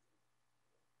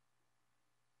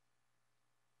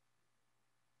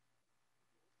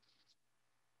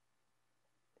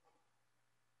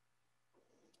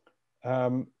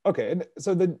 Okay, and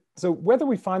so whether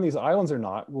we find these islands or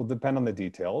not will depend on the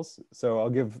details. So I'll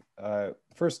give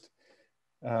first.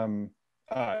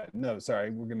 No,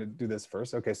 sorry, we're going to do this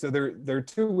first. Okay, so there are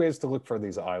two ways to look for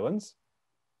these islands: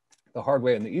 the hard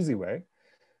way and the easy way.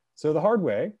 So the hard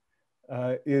way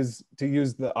is to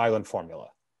use the island formula.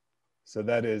 So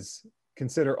that is,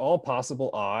 consider all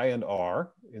possible I and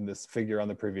R in this figure on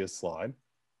the previous slide.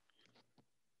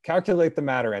 Calculate the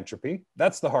matter entropy.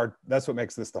 That's what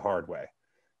makes this the hard way.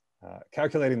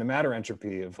 Calculating the matter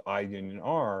entropy of I union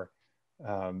R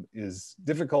is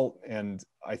difficult, and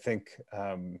I think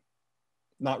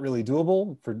not really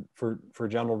doable for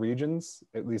general regions,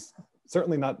 at least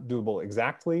certainly not doable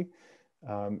exactly,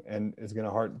 and it's going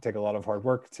to take a lot of hard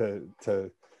work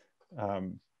to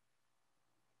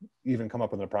even come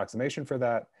up with an approximation for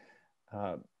that.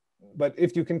 But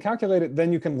if you can calculate it,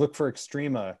 then you can look for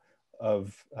extrema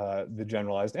of the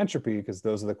generalized entropy, because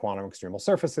those are the quantum extremal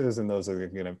surfaces, and those are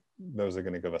going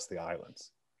to give us the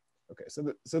islands. Okay, so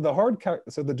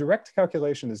the direct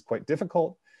calculation is quite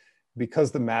difficult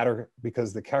because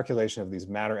the calculation of these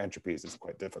matter entropies is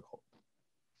quite difficult.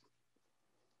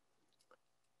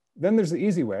 Then there's the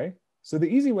easy way. So the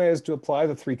easy way is to apply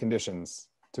the three conditions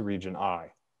to region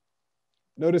I.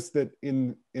 Notice that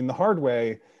in the hard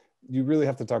way, you really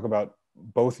have to talk about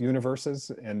both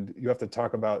universes, and you have to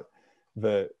talk about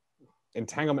the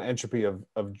entanglement entropy of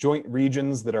joint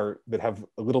regions that have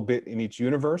a little bit in each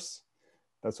universe.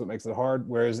 That's what makes it hard.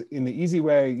 Whereas in the easy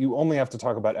way, you only have to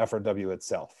talk about FRW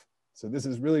itself. So this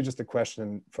is really just a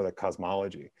question for the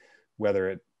cosmology, whether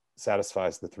it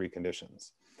satisfies the three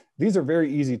conditions. These are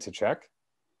very easy to check.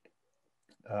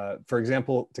 For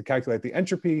example, to calculate the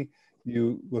entropy,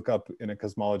 you look up in a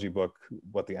cosmology book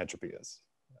what the entropy is,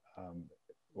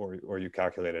 or you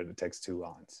calculate it, it takes 2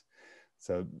 lines.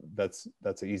 So that's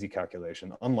an easy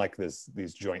calculation, unlike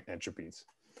these joint entropies.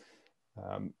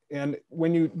 And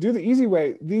when you do the easy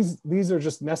way, these are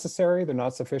just necessary, they're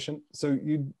not sufficient. So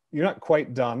you're not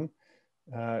quite done.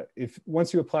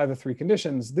 Once you apply the three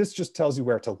conditions, this just tells you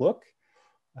where to look.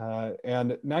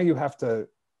 And now you have to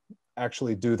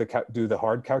actually do the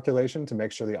hard calculation to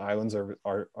make sure the islands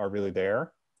are really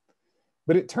there.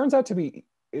 But it turns out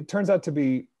to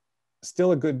be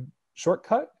still a good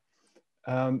shortcut,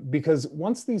 because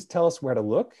once these tell us where to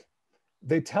look,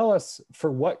 they tell us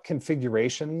for what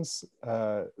configurations,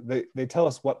 they tell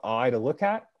us what eye to look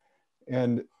at,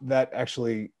 and that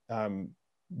actually,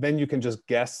 then you can just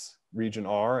guess region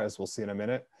R, as we'll see in a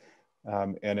minute,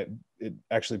 and it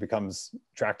actually becomes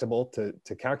tractable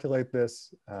to calculate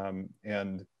this,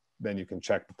 and then you can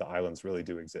check that the islands really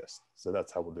do exist. So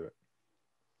that's how we'll do it.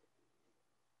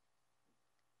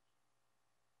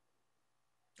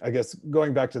 I guess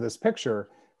going back to this picture,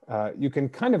 you can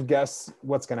kind of guess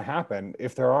what's going to happen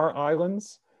if there are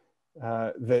islands,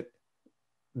 that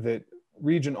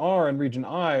region R and region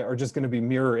I are just going to be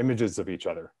mirror images of each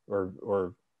other,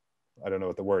 or I don't know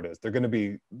what the word is. They're going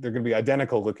to be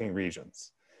identical looking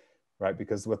regions, right?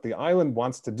 Because what the island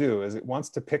wants to do is it wants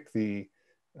to pick the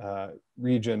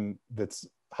region that's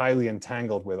highly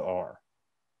entangled with R.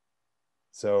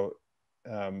 So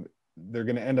they're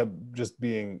going to end up just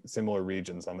being similar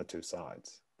regions on the two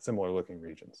sides, similar looking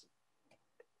regions.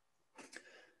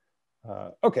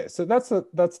 Okay, so that's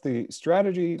the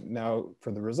strategy. Now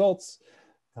for the results.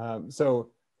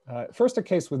 First, a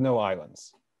case with no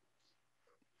islands.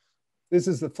 This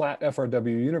is the flat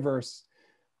FRW universe,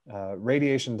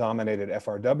 radiation dominated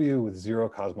FRW with 0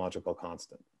 cosmological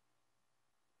constant.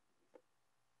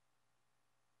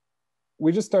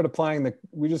 We just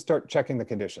start checking the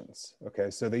conditions.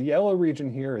 Okay, so the yellow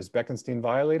region here is Bekenstein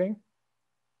violating.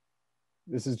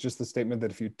 This is just the statement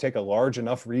that if you take a large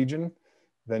enough region,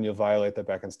 then you'll violate the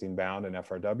Bekenstein bound in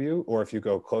FRW, or if you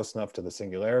go close enough to the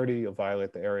singularity, you'll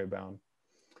violate the area bound.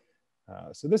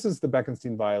 So this is the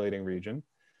Bekenstein violating region.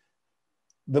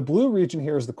 The blue region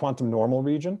here is the quantum normal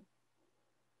region.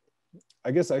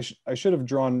 I guess I should have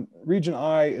drawn, region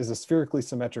I is a spherically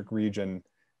symmetric region,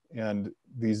 and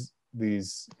these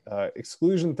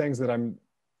exclusion things that I'm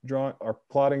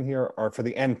plotting here are for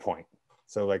the endpoint.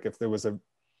 So like if there was a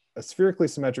spherically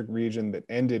symmetric region that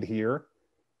ended here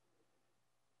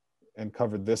and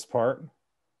covered this part,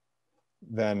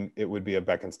 then it would be a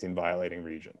Bekenstein violating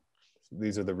region. So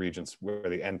these are the regions where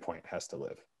the endpoint has to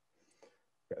live.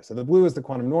 Okay, so the blue is the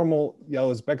quantum normal,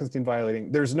 yellow is Bekenstein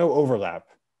violating. There's no overlap,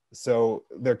 so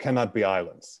there cannot be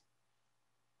islands.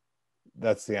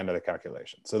 That's the end of the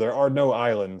calculation. So there are no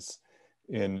islands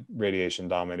in radiation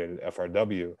dominated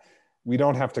FRW. We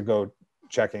don't have to go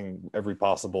checking every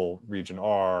possible region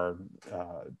R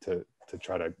to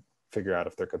try to figure out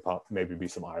if there could maybe be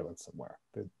some islands somewhere.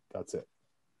 That's it.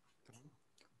 Is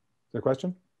there a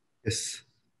question? Yes.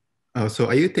 So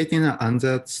are you taking an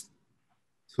ansatz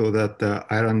so that the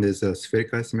island is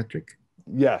spherically symmetric?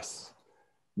 Yes.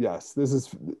 Yes.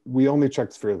 We only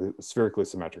checked spherically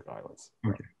symmetric islands.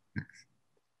 Okay. Thanks.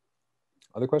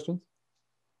 Other questions?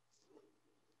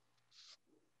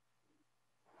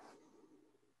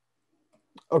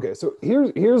 Okay, so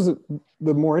here's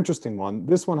the more interesting one.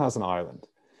 This one has an island.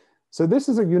 So this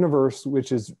is a universe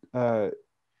which is FRW,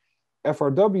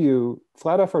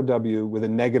 flat FRW with a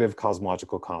negative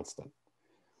cosmological constant.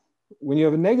 When you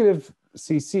have a negative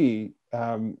CC,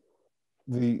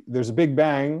 there's a big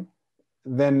bang,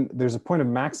 then there's a point of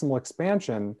maximal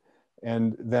expansion,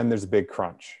 and then there's a big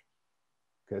crunch.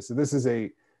 Okay, so this is a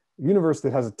universe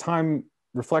that has a time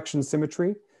reflection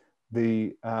symmetry.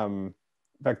 In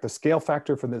fact, the scale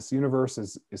factor for this universe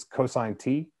is cosine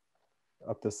t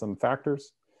up to some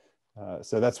factors.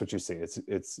 So that's what you see.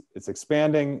 It's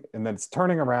expanding, and then it's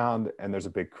turning around, and there's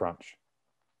a big crunch.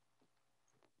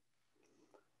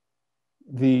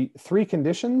 The three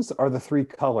conditions are the three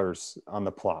colors on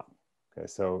the plot. Okay,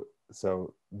 so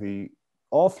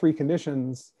all three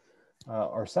conditions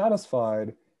are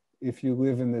satisfied if you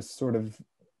live in this sort of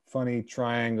funny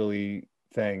triangle-y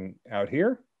thing out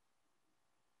here.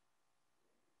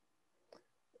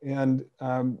 And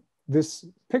this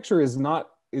picture is not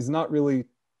really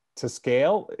to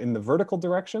scale in the vertical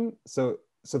direction. So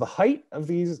the height of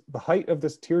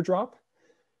this teardrop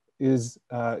is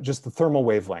just the thermal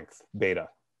wavelength beta.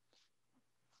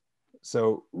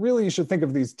 So really you should think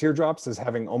of these teardrops as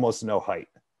having almost no height.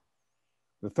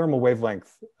 The thermal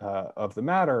wavelength of the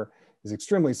matter is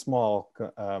extremely small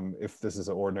if this is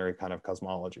an ordinary kind of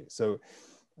cosmology. So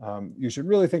you should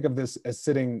really think of this as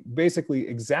sitting basically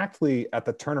exactly at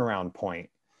the turnaround point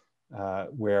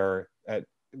where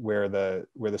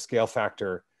the scale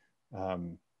factor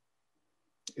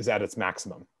is at its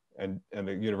maximum and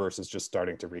the universe is just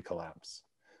starting to recollapse.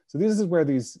 So this is where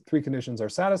these three conditions are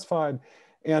satisfied.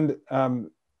 And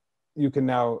you can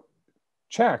now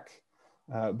check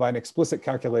by an explicit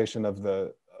calculation of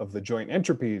the joint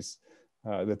entropies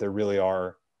that there really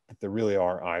are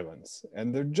islands,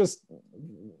 and they're just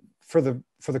for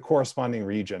the corresponding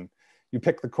region. You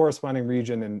pick the corresponding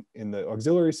region in the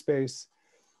auxiliary space,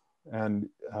 and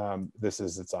this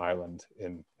is its island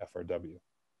in FRW.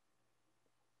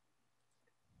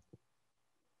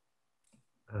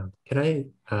 Can I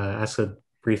ask a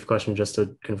brief question just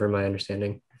to confirm my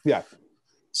understanding? Yeah.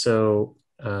 So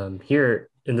here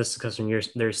in this discussion,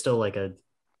 there's still like a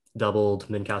doubled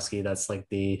Minkowski. That's like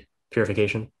the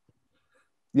purification.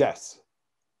 Yes.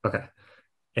 Okay.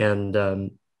 And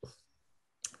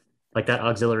like that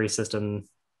auxiliary system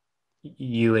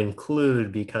you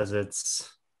include because it's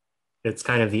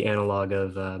kind of the analog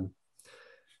of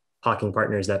Hawking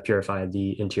partners that purify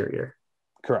the interior.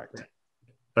 Correct.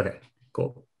 Okay,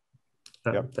 cool.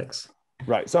 Yep. Thanks.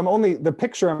 Right. So the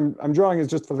picture I'm drawing is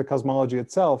just for the cosmology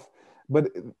itself, but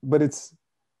it's,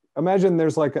 imagine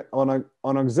there's like an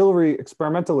auxiliary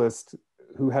experimentalist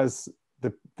who has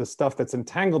the stuff that's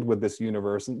entangled with this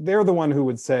universe, and they're the one who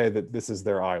would say that this is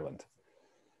their island.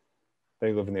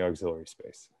 They live in the auxiliary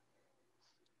space.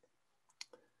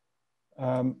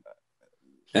 Can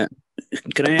I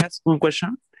ask one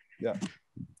question? Yeah.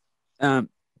 Do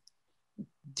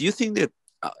you think that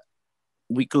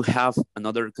we could have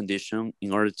another condition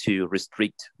in order to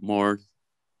restrict more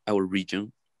our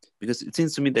region? Because it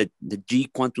seems to me that the G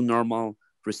quantum normal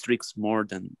restricts more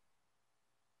than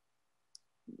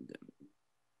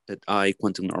that I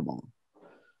quantum normal.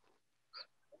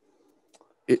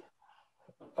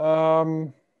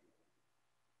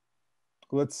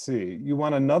 Let's see. You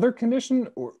want another condition,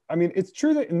 or I mean, it's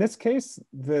true that in this case,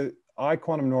 the I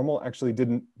quantum normal actually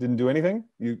didn't do anything.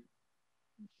 It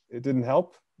didn't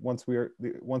help once we're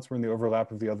in the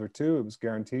overlap of the other two. It was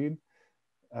guaranteed.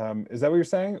 Is that what you're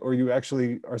saying, or you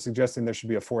actually are suggesting there should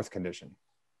be a fourth condition?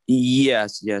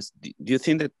 Yes. Do you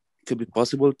think that could be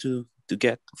possible to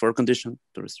get a fourth condition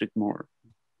to restrict more?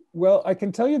 Well, I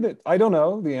can tell you that I don't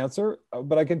know the answer,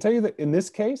 but I can tell you that in this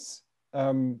case,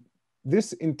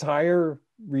 this entire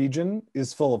region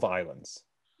is full of islands.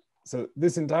 So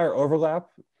this entire overlap,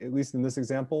 at least in this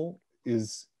example,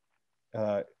 is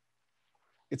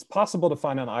it's possible to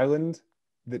find an island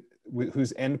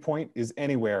whose endpoint is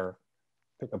anywhere.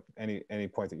 Pick up any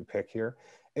point that you pick here,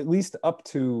 at least up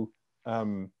to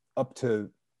the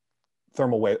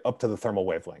thermal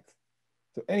wavelength.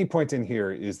 So any point in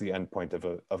here is the endpoint of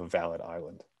a valid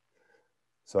island.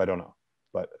 So I don't know,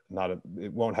 but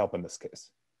it won't help in this case.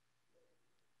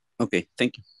 Okay,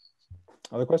 thank you.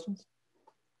 Other questions?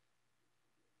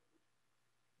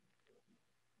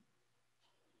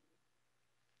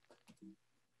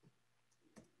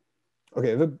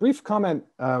 Okay, the brief comment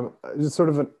is sort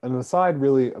of an aside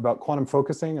really about quantum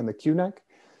focusing and the QNEC.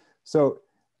 So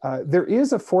there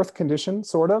is a fourth condition,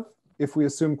 sort of, if we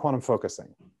assume quantum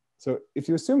focusing. So if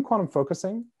you assume quantum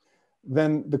focusing,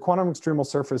 then the quantum extremal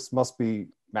surface must be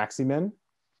maxi-min.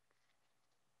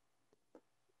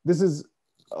 This is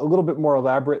a little bit more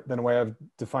elaborate than the way I've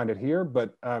defined it here,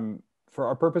 but for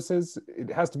our purposes,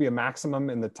 it has to be a maximum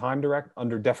in the time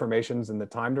under deformations in the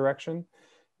time direction,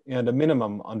 and a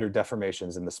minimum under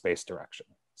deformations in the space direction.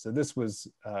 So this was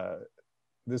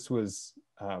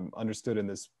understood in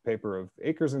this paper of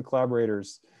Akers and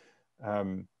collaborators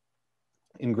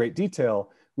in great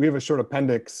detail. We have a short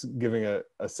appendix giving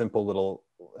a simple little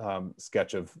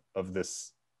sketch of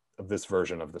this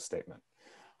version of the statement.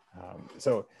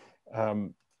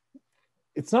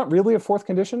 It's not really a fourth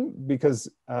condition because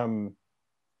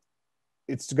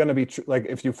it's going to be true. Like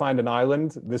if you find an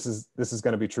island, this is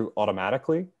going to be true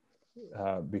automatically,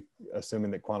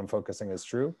 assuming that quantum focusing is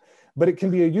true. But it can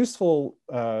be a useful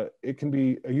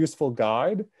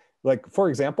guide. Like for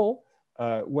example,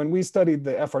 when we studied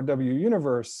the FRW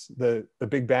universe, the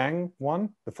Big Bang one,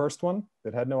 the first one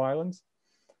that had no islands.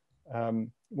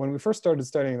 When we first started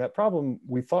studying that problem,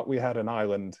 we thought we had an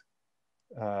island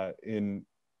in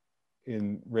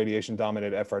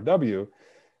radiation-dominated FRW,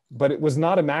 but it was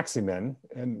not a maxi-min,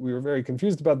 and we were very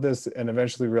confused about this, and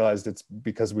eventually realized it's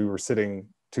because we were sitting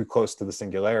too close to the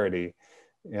singularity,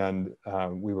 And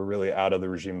we were really out of the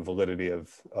regime of validity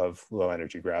of low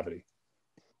energy gravity.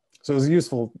 So it was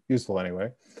useful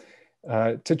anyway.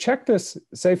 To check this,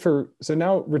 so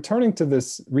now returning to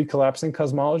this recollapsing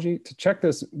cosmology, to check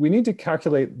this, we need to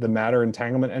calculate the matter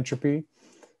entanglement entropy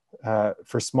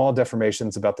for small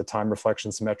deformations about the time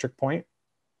reflection symmetric point.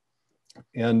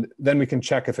 And then we can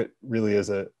check if it really is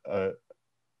a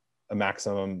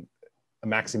maximin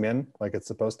like it's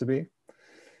supposed to be.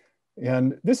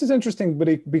 And this is interesting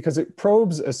because it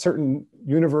probes a certain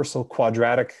universal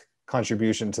quadratic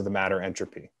contribution to the matter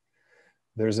entropy.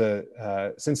 There's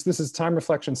since this is time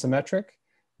reflection symmetric,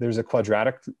 there's a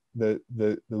quadratic, the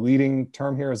leading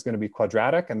term here is going to be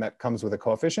quadratic, and that comes with a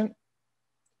coefficient,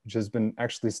 which has been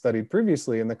actually studied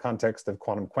previously in the context of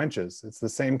quantum quenches. It's the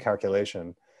same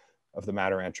calculation of the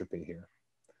matter entropy here.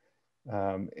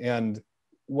 And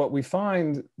what we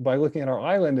find by looking at our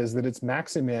island is that it's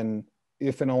maximin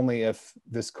if and only if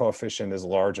this coefficient is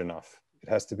large enough. It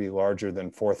has to be larger than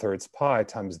 4/3 pi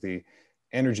times the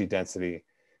energy density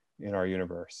in our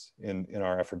universe, in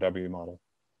our F or W model.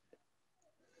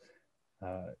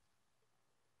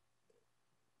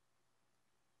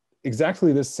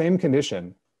 Exactly the same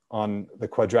condition on the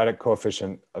quadratic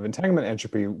coefficient of entanglement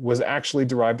entropy was actually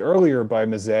derived earlier by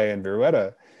Mazet and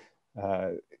Virueta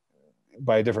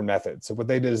by a different method. So what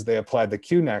they did is they applied the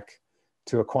QNEC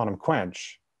to a quantum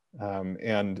quench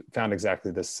and found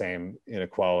exactly the same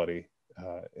inequality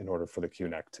in order for the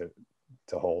QNEC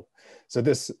to hold. So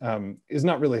this is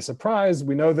not really a surprise.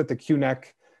 We know that the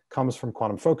QNEC comes from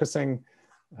quantum focusing,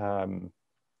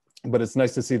 but it's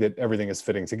nice to see that everything is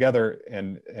fitting together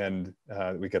and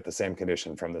we get the same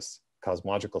condition from this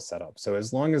cosmological setup. So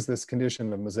as long as this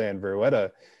condition of Mazet and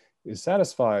Virueta is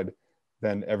satisfied,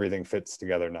 then everything fits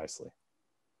together nicely.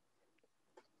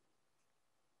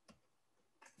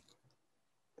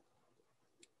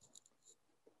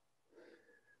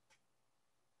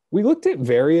 We looked at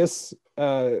various,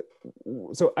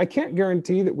 so I can't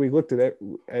guarantee that we looked at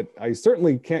I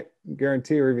certainly can't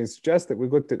guarantee or even suggest that we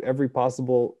looked at every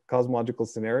possible cosmological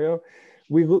scenario.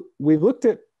 We looked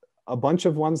at a bunch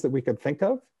of ones that we could think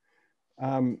of,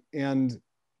 and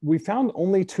we found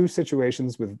only two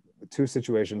situations with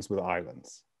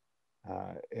islands.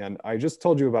 And I just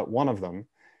told you about one of them,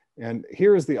 and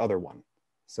here is the other one.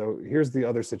 So here's the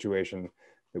other situation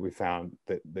that we found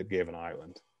that gave an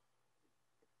island.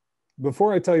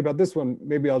 Before I tell you about this one,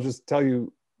 maybe I'll just tell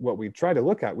you what we tried to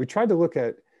look at. We tried to look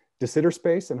at de Sitter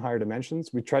space in higher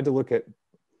dimensions. We tried to look at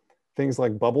things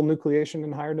like bubble nucleation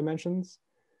in higher dimensions.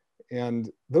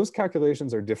 And those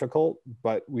calculations are difficult,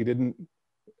 but we didn't,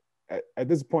 at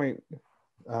this point,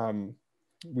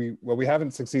 we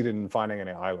haven't succeeded in finding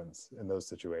any islands in those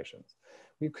situations.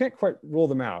 We can't quite rule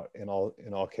them out in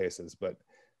all cases, but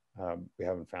we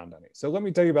haven't found any. So let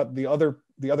me tell you about the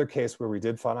other case where we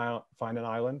did find an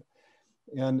island.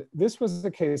 And this was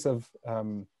the case of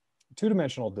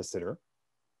two-dimensional de Sitter.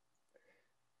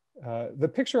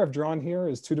 The picture I've drawn here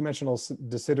is two-dimensional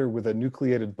de Sitter with a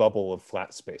nucleated bubble of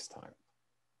flat space-time.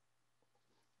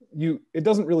 It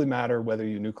doesn't really matter whether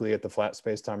you nucleate the flat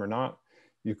space-time or not.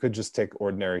 You could just take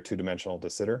ordinary two-dimensional de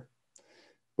Sitter.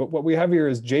 But what we have here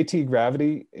is JT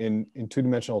gravity in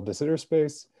two-dimensional de Sitter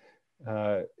space.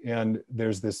 And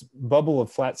there's this bubble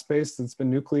of flat space that's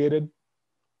been nucleated.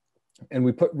 And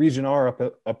we put region R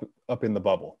up in the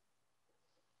bubble.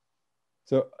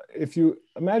 So if you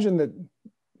imagine that,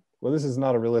 well, this is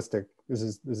not a realistic, this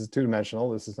is two-dimensional.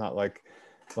 This is not like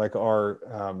our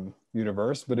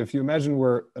universe. But if you imagine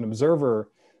we're an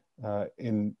observer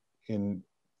in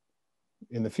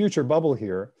the future bubble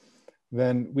here,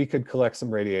 then we could collect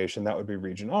some radiation. That would be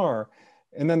region R.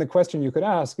 And then the question you could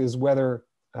ask is whether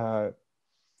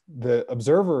the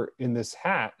observer in this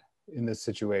hat, in this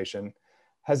situation,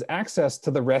 has access to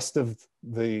the rest of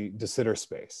the de Sitter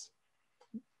space,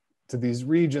 to these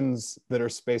regions that are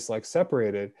space-like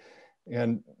separated,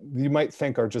 and you might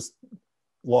think are just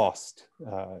lost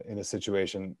in a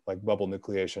situation like bubble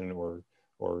nucleation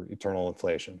or eternal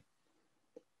inflation.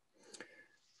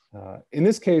 In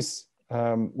this case,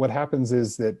 what happens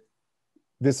is that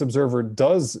this observer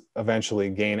does eventually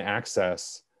gain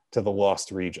access to the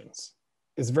lost regions.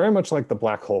 It's very much like the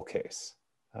black hole case.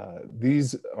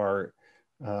 These are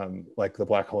like the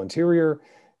black hole interior,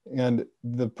 and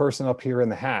the person up here in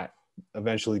the hat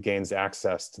eventually gains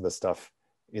access to the stuff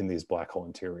in these black hole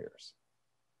interiors.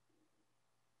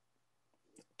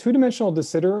 Two-dimensional de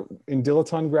Sitter in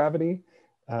dilaton gravity,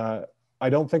 I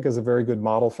don't think is a very good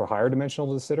model for higher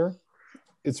dimensional de Sitter.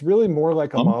 It's really more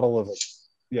like a model of,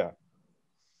 yeah.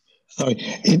 Sorry,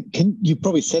 you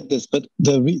probably said this, but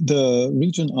the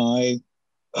region I,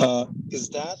 is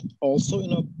that also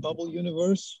in a bubble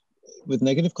universe? with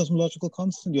negative cosmological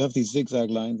constant? You have these zigzag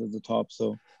lines at the top,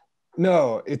 so.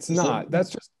 No, it's not. That's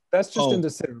just Oh. in de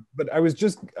Sitter. But I was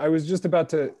just about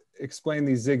to explain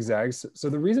these zigzags. So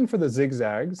the reason for the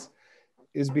zigzags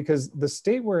is because the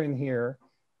state we're in here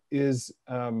is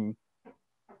this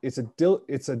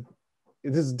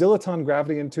is dilaton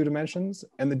gravity in 2 dimensions,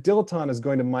 and the dilaton is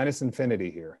going to minus infinity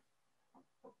here.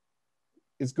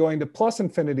 It's going to plus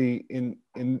infinity in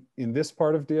this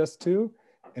part of DS2,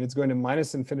 and it's going to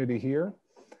minus infinity here.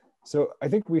 So I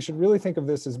think we should really think of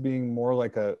this as being more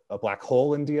like a black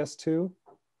hole in DS2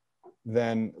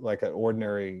 than like an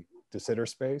ordinary de Sitter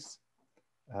space,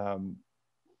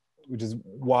 which is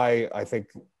why I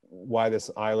think why this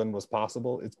island was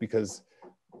possible. It's because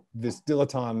this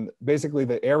dilaton, basically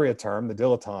the area term, the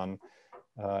dilaton,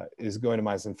 is going to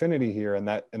minus infinity here, and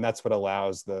that's what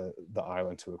allows the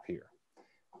island to appear.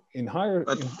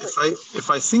 But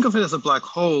if I think of it as a black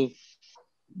hole,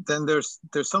 then there's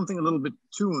something a little bit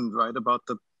tuned, right, about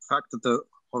the fact that the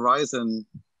horizon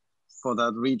for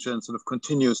that region sort of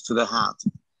continues to the hat.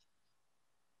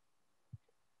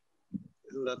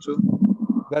 Isn't that true?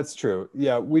 That's true.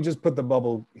 Yeah, we just put the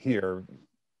bubble here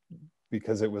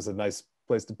because it was a nice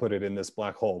place to put it in this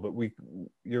black hole. But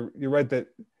you're right that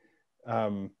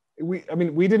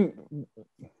we didn't.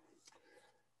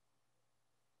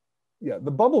 Yeah,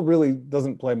 the bubble really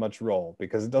doesn't play much role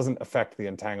because it doesn't affect the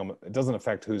entanglement. It doesn't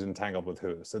affect who's entangled with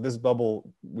who. So this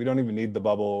bubble, we don't even need the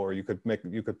bubble, or you could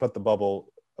put the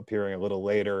bubble appearing a little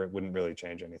later. It wouldn't really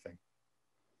change anything.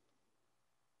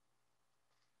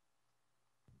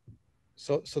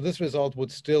 So this result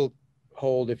would still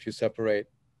hold if you separate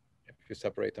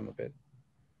them a bit.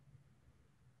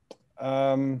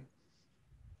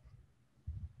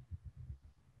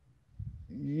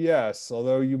 Yes,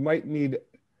 although you might need,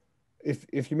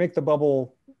 if you make the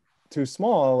bubble too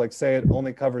small, like say it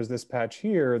only covers this patch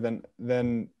here,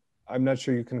 then I'm not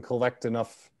sure you can collect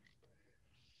enough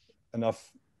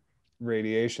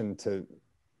radiation to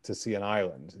see an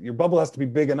island. Your bubble has to be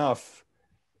big enough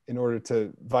in order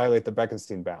to violate the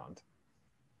Bekenstein bound.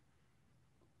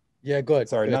 Yeah, good.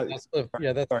 Sorry, good.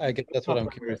 Not, I guess that's what I'm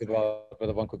curious about,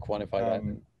 whether one could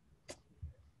quantify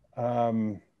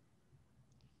that.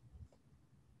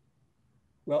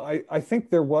 Well, I think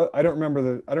there was, I don't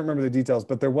remember the details,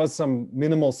 but there was some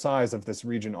minimal size of this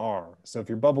region R. So if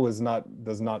your bubble does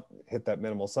not hit that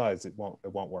minimal size, it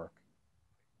won't work.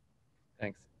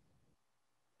 Thanks.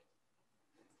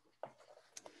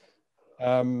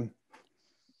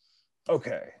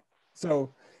 Okay,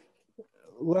 so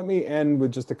let me end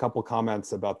with just a couple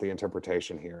comments about the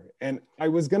interpretation here. And I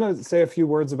was gonna say a few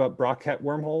words about Brockett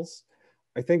wormholes.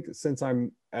 I think since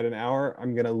I'm at an hour,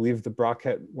 I'm gonna leave the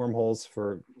Brockett wormholes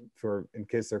for in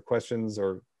case there are questions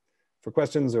or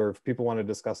if people want to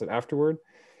discuss it afterward.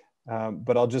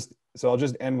 But I'll just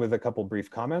end with a couple brief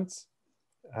comments.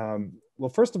 Well,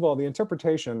 first of all, the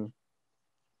interpretation,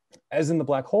 as in the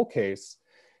black hole case,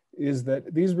 is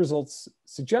that these results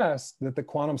suggest that the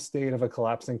quantum state of a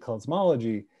collapsing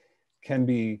cosmology can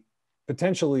be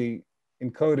potentially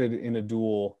encoded in a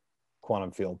dual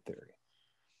quantum field theory.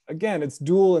 Again, it's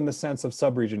dual in the sense of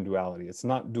subregion duality. It's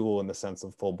not dual in the sense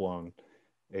of full-blown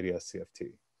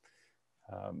ADS-CFT.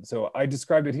 So I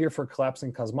described it here for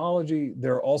collapsing cosmology.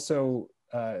 There are also,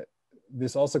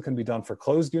 this also can be done for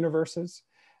closed universes.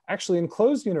 Actually, in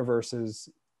closed universes,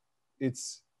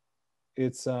 it's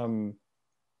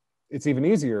even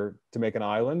easier to make an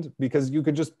island because you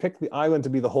could just pick the island to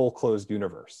be the whole closed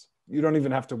universe. You don't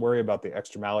even have to worry about the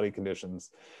extremality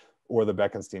conditions or the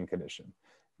Bekenstein condition.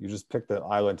 You just pick the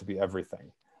island to be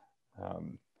everything.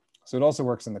 So it also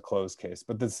works in the closed case,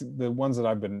 but the ones that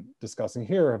I've been discussing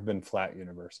here have been flat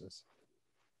universes.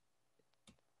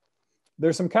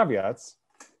 There's some caveats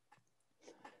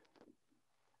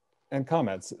and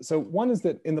comments. So one is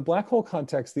that in the black hole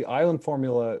context, the island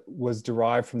formula was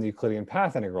derived from the Euclidean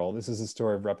path integral. This is the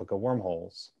story of replica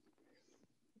wormholes.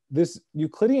 This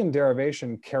Euclidean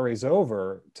derivation carries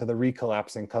over to the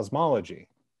recollapsing cosmology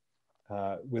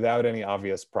without any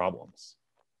obvious problems.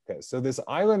 Okay, so this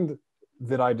island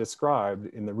that I described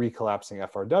in the recollapsing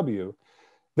FRW,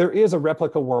 there is a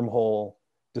replica wormhole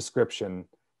description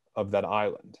of that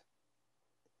island.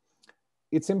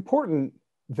 It's important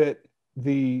that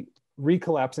the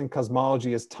recollapsing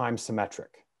cosmology is time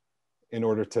symmetric in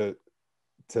order to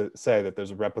say that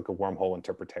there's a replica wormhole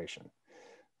interpretation.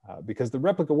 Because the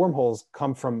replica wormholes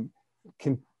come from,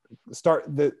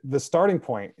 the starting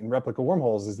point in replica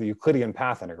wormholes is the Euclidean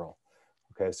path integral.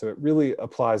 Okay, so it really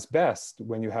applies best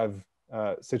when you have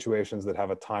situations that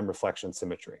have a time reflection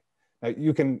symmetry. Now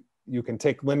you can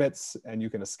take limits and you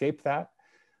can escape that,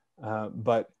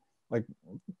 but like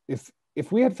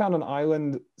if we had found an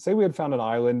island, say we had found an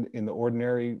island in the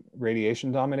ordinary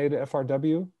radiation dominated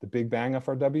FRW, the Big Bang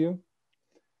FRW,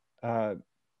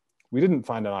 we didn't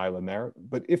find an island there,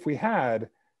 but if we had,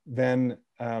 then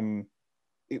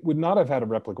it would not have had a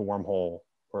replica wormhole,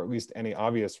 or at least any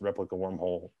obvious replica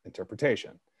wormhole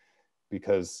interpretation,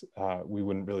 because we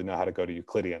wouldn't really know how to go to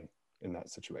Euclidean in that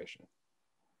situation.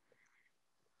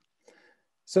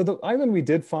 So the island we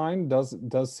did find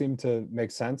does seem to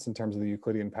make sense in terms of the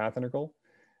Euclidean path integral,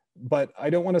 but I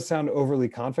don't want to sound overly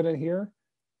confident here.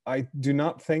 I do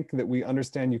not think that we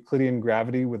understand Euclidean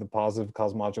gravity with a positive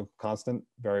cosmological constant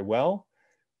very well,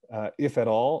 if at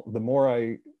all. The more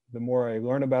I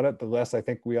learn about it, the less I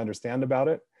think we understand about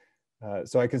it.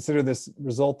 So I consider this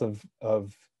result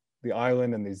of the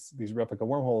island and these replica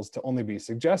wormholes to only be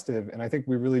suggestive, and I think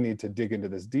we really need to dig into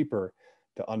this deeper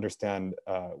to understand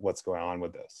what's going on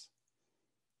with this.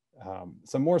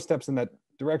 Some more steps in that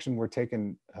direction were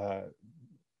taken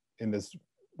in this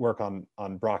work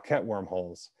on Brockett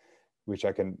wormholes, which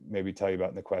I can maybe tell you about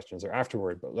in the questions or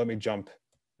afterward, but let me jump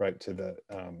right to the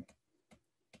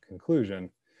conclusion.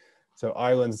 So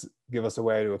islands give us a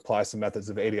way to apply some methods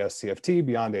of ADS CFT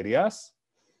beyond ADS.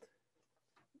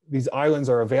 These islands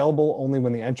are available only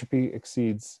when the entropy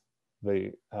exceeds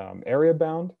the area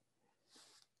bound.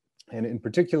 And in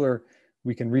particular,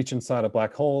 we can reach inside a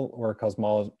black hole or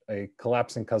a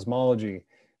collapsing cosmology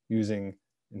using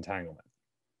entanglement.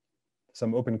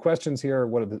 Some open questions here.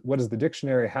 What is the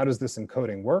dictionary? How does this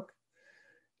encoding work?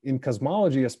 In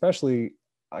cosmology especially,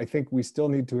 I think we still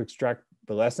need to extract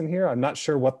the lesson here. I'm not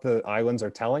sure what the islands are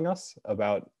telling us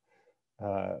about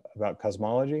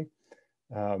cosmology.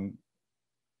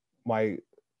 My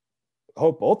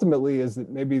hope ultimately is that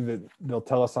maybe they'll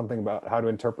tell us something about how to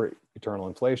interpret eternal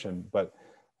inflation, but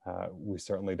we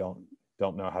certainly don't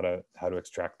know how to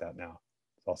extract that now.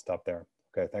 So I'll stop there.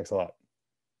 Okay, thanks a lot.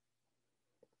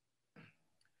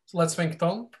 So let's thank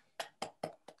Tom.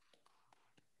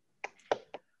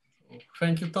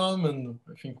 Thank you, Tom, and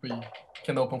I think we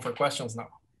can open for questions now.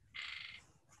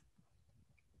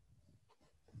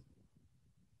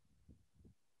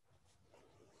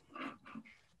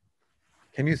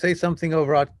 Can you say something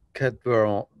over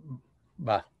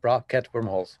Brockett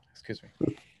wormholes? Excuse me.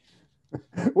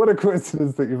 What a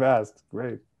coincidence that you've asked.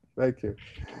 Great, thank you.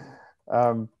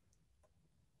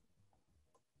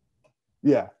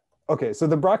 Yeah, okay, so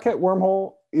the Brockett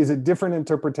wormhole is a different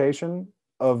interpretation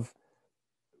of,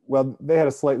 well, they had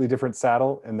a slightly different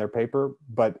saddle in their paper,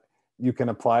 but you can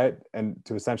apply it and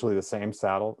to essentially the same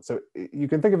saddle. So you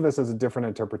can think of this as a different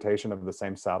interpretation of the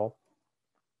same saddle.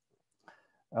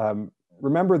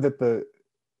 Remember that the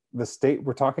state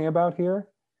we're talking about here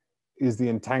is the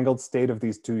entangled state of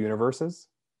these two universes.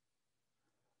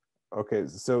 Okay,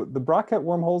 so the Brockett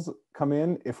wormholes come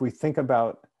in if we think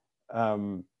about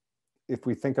how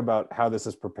this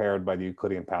is prepared by the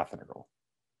Euclidean path integral.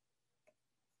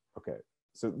 Okay,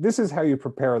 so this is how you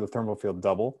prepare the thermal field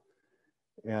double.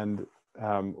 And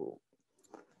so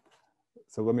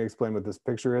let me explain what this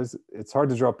picture is. It's hard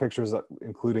to draw pictures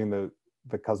including the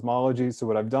cosmology. So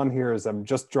what I've done here is I'm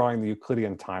just drawing the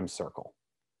Euclidean time circle.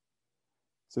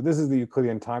 So this is the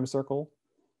Euclidean time circle.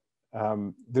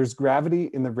 There's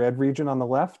gravity in the red region on the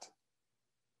left.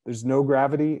 There's no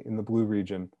gravity in the blue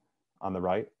region on the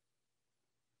right.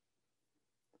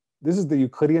 This is the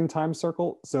Euclidean time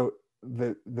circle. So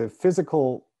the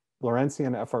physical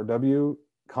Lorentzian FRW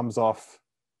comes off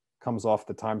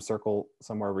the time circle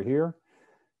somewhere over here.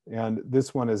 And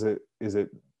this one is it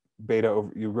beta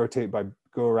over, you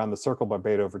go around the circle by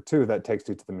beta over 2, that takes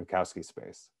you to the Minkowski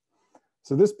space.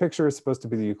 So this picture is supposed to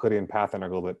be the Euclidean path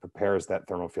integral that prepares that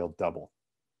thermal field double.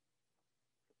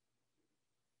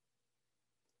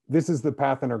 This is the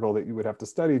path integral that you would have to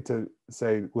study to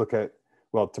say,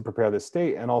 to prepare this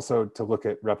state and also to look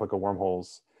at replica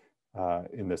wormholes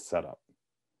in this setup.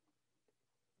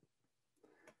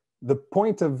 The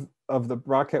point of the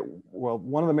Brockett,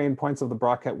 one of the main points of the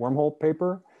Brockett wormhole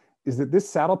paper is that this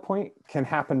saddle point can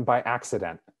happen by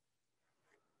accident.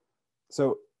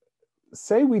 So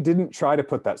say we didn't try to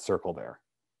put that circle there,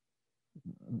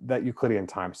 that Euclidean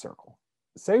time circle.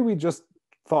 Say we just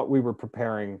thought we were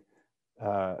preparing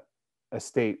a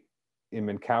state in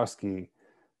Minkowski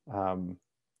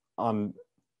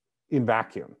in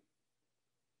vacuum.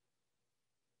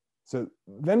 So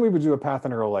then we would do a path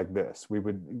integral like this. We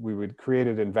would create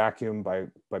it in vacuum by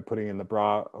putting in the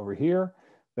bra over here.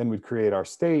 Then we'd create our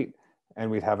state, and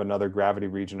we'd have another gravity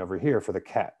region over here for the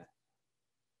ket.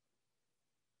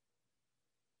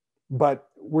 But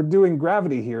we're doing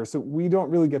gravity here, so we don't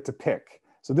really get to pick.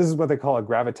 So this is what they call a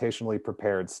gravitationally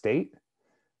prepared state,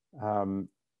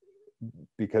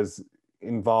 because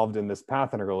involved in this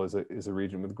path integral is a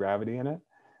region with gravity in it.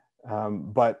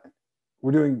 But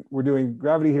we're doing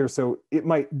gravity here, so it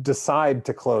might decide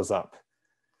to close up.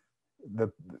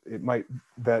 The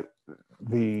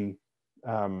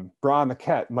bra and the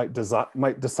ket might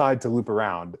decide to loop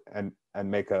around and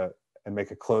make a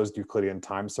closed Euclidean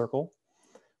time circle.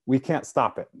 We can't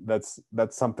stop it. That's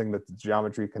something that the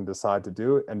geometry can decide to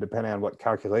do, and depending on what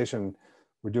calculation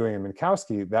we're doing in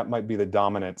Minkowski, that might be the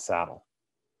dominant saddle.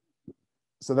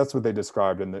 So that's what they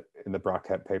described in the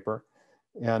Bra-Ket paper.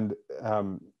 And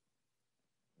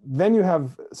then you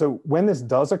have, so when this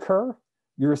does occur,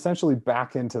 you're essentially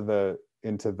back into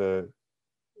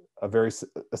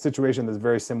a situation that's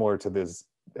very similar to this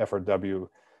FRW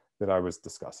that I was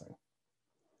discussing.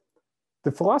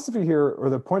 The philosophy here, or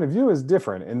the point of view, is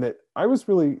different in that I was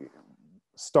really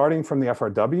starting from the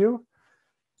FRW,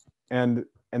 and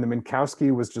the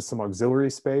Minkowski was just some auxiliary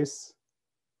space.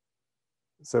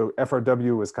 So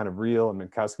FRW was kind of real and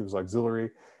Minkowski was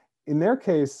auxiliary. In their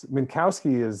case,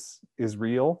 Minkowski is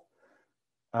real,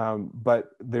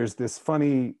 but there's this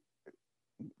funny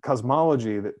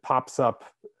cosmology that pops up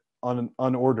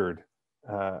unordered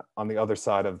on the other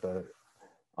side of the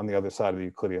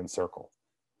Euclidean circle,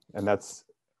 and that's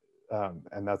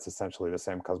essentially the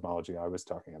same cosmology I was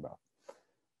talking about.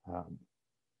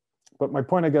 But my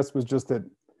point, I guess, was just that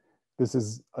this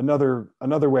is another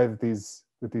way that these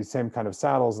same kind of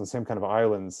saddles and same kind of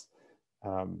islands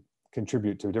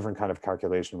contribute to a different kind of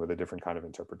calculation with a different kind of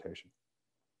interpretation.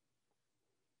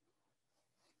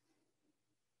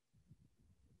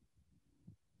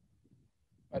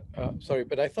 Sorry,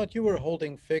 but I thought you were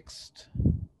holding fixed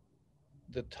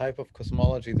the type of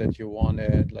cosmology that you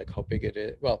wanted, like how big it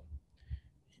is. Well,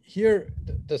 here,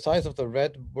 the size of the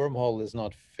red wormhole is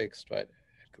not fixed, right?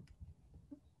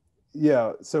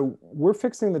 Yeah, so we're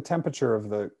fixing the temperature of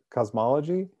the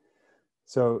cosmology.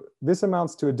 So this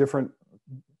amounts to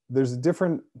there's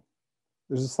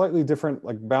a slightly different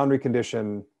like boundary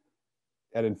condition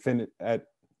at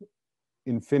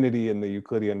infinity in the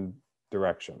Euclidean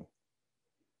direction.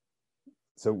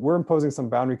 So we're imposing some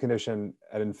boundary condition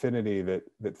at infinity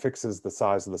that fixes the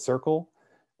size of the circle.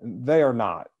 And they are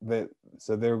not.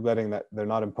 So they're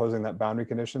not imposing that boundary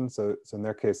condition. So in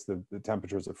their case, the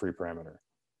temperature is a free parameter.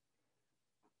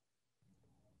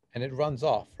 And it runs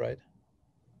off, right?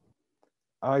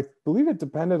 I believe it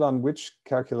depended on which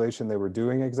calculation they were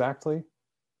doing exactly.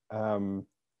 So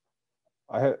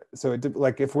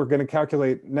like if we're going to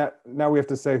calculate now we have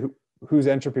to say whose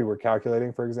entropy we're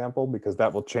calculating, for example, because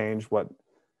that will change what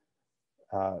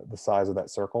the size of that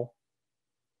circle.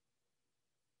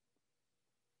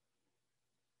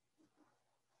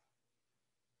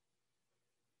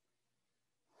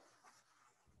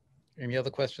 Any other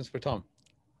questions for Tom?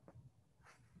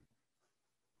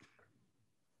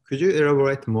 Could you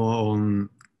elaborate more on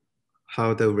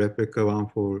how the replica one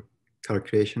for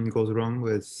calculation goes wrong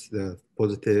with the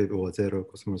positive or zero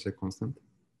cosmological constant?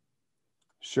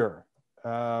 Sure.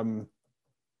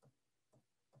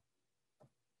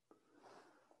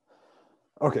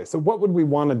 Okay, so what would we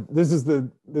want to? This is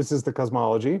the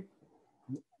cosmology.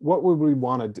 What would we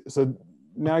want to do? So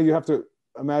now you have to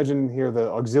imagine here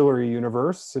the auxiliary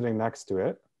universe sitting next to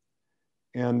it.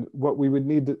 And what we would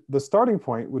need, the starting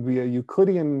point would be a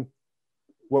Euclidean,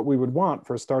 what we would want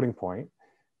for a starting point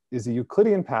is a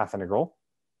Euclidean path integral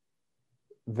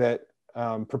that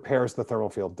prepares the thermal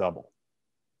field double.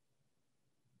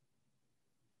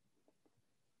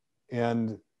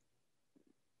 And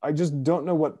I just don't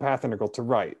know what path integral to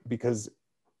write because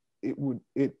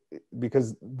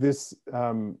because this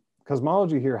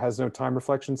cosmology here has no time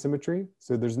reflection symmetry.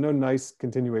 So there's no nice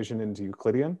continuation into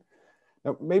Euclidean.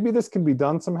 Now, maybe this can be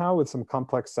done somehow with some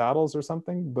complex saddles or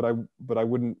something, but I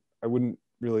wouldn't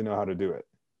really know how to do it.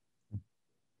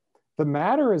 The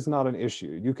matter is not an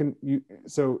issue.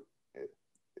 So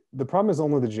the problem is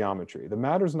only the geometry. The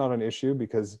matter is not an issue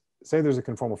because say there's a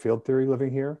conformal field theory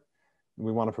living here, and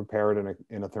we want to prepare it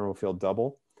in a thermal field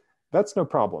double. That's no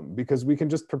problem because we can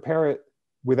just prepare it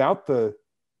without the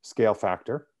scale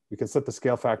factor. We can set the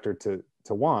scale factor to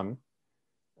 1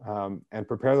 and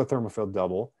prepare the thermal field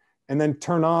double, and then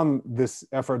turn on this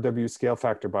FRW scale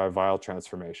factor by a Weyl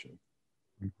transformation.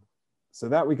 Mm-hmm. So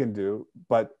that we can do,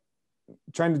 but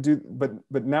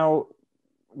now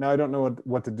I don't know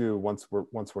what to do once we're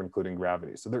including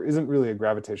gravity. So there isn't really a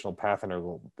gravitational path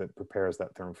integral that prepares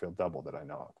that thermal field double that I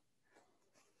know of.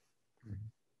 Mm-hmm.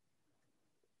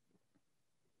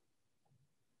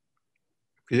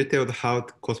 Could you tell how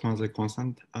the cosmological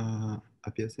constant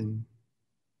appears in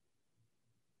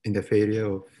the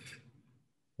failure of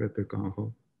replica on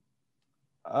hole?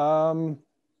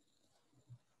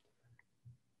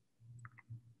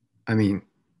 I mean,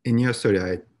 in your story,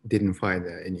 I didn't find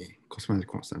any cosmology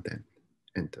constant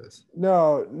enters.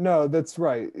 No, no, that's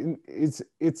right.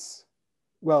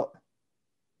 Well,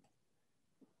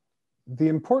 the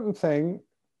important thing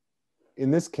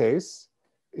in this case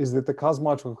is that the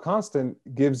cosmological constant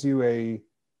gives you a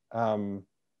time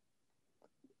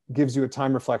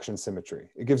reflection symmetry.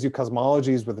 It gives you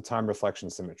cosmologies with a time reflection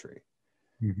symmetry.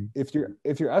 Mm-hmm. If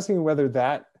you're asking whether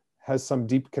that has some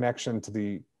deep connection to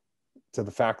the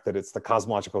fact that it's the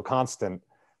cosmological constant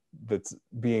that's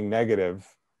being negative,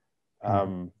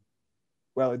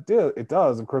 well, it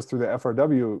does, of course, through the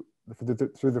FRW,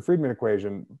 through the Friedmann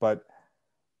equation, but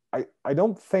I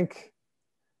don't think,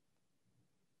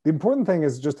 the important thing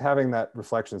is just having that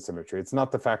reflection symmetry. It's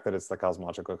not the fact that it's the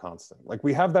cosmological constant. Like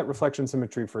we have that reflection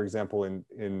symmetry, for example,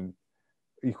 in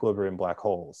equilibrium black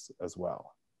holes as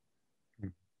well.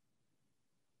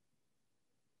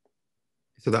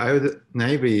 So I would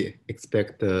naively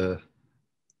expect the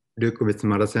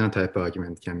Lukowitz-Marasena type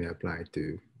argument can be applied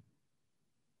to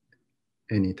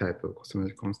any type of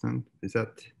cosmological constant. Is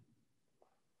that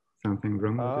something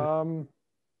wrong with it?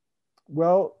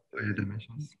 Well, higher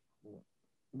dimensions.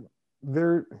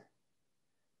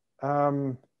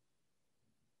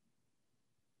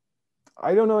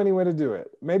 I don't know any way to do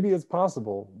it. Maybe it's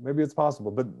possible, but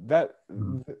that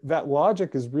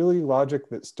logic is really logic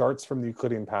that starts from the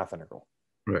Euclidean path integral.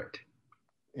 Right.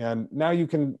 And now you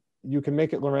can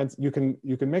make it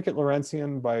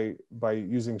Lorentzian by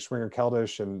using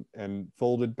Schwinger-Keldysh and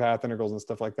folded path integrals and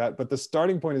stuff like that. But the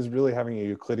starting point is really having a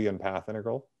Euclidean path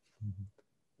integral.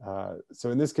 So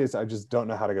in this case, I just don't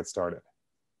know how to get started.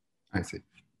 I see.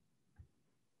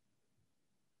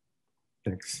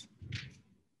 Thanks.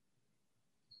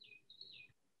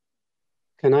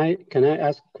 Can I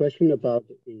ask a question about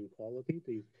the inequality,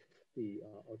 the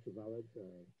ultraviolet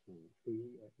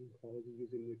free inequality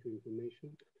using neutral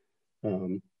information?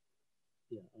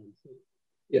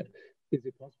 Is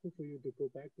it possible for you to go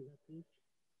back to that page?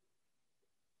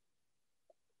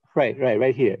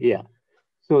 Right here. Yeah.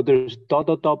 So there's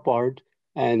dot part,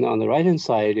 and on the right hand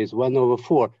side is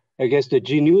 1/4. I guess the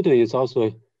G Newton is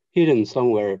also hidden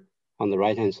somewhere on the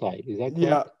right hand side. Is that correct?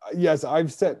 Yeah. Yes,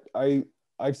 I've set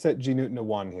G Newton to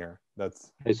 1 here.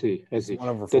 That's I see. 1/4 G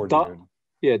Newton.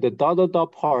 Yeah, the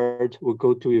dot part will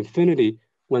go to infinity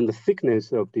when the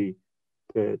thickness of the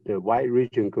white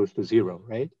region goes to 0,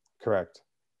 right? Correct.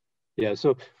 Yeah.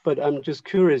 So, but I'm just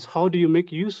curious, how do you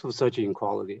make use of such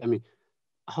inequality? I mean,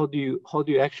 how do you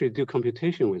actually do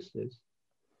computation with this?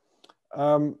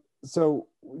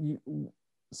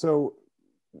 So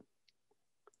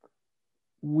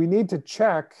we need to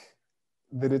check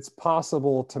that it's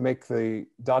possible to make the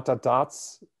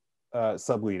dots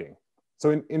subleading.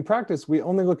 So in practice, we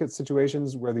only look at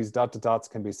situations where these dots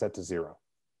can be set to 0.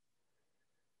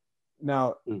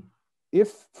 Now,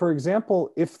 if, for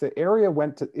example, if the area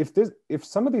went to, if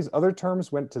some of these other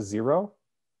terms went to 0,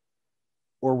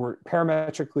 or were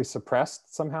parametrically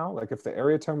suppressed somehow, like if the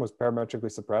area term was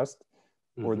parametrically suppressed,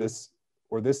 or this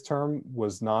term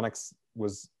was parametric,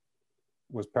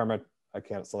 I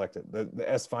can't select it, the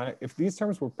S finite, if these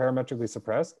terms were parametrically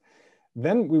suppressed,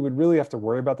 then we would really have to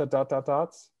worry about the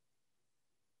dots.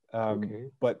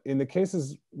 But in the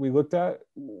cases we looked at,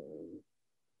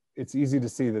 it's easy to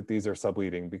see that these are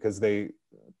subleading because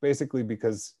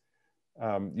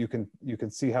you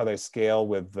can see how they scale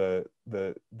with the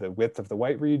width of the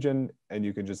white region, and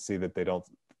you can just see that they don't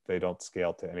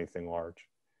scale to anything large.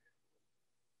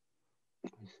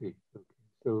 I see. Okay.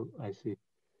 So I see.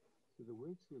 So the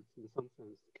width is in some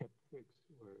sense kept fixed,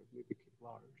 or maybe kept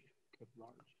large.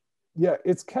 Yeah,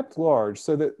 it's kept large.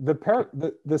 So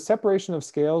the separation of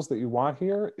scales that you want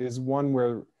here is one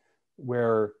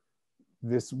where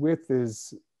this width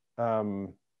is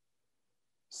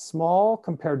small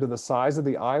compared to the size of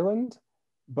the island,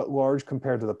 but large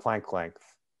compared to the Planck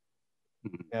length.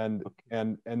 And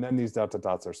then these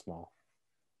dots are small.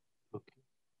 Okay.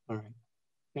 All right.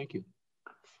 Thank you.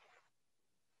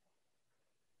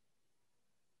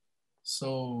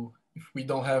 So if we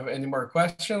don't have any more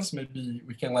questions, maybe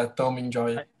we can let Tom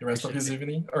enjoy the rest of his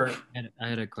evening. Or I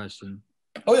had a question.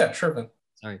 Oh yeah, sure, Ben.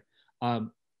 Sorry.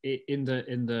 In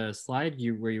the slide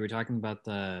where you were talking about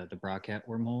the Brockett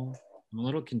wormhole, I'm a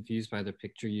little confused by the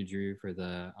picture you drew for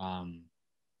the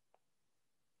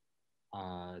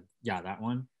that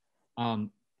one.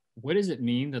 What does it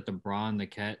mean that the Bra and the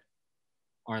Ket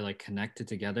are like connected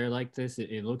together like this?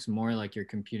 It looks more like you're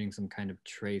computing some kind of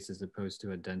trace as opposed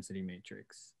to a density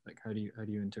matrix. Like how do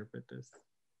you interpret this?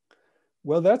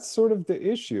 Well, that's sort of the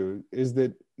issue, is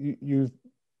that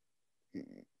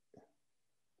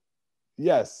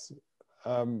yes,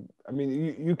 I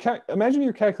mean, you can't imagine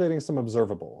you're calculating some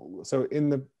observable. So in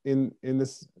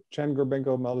this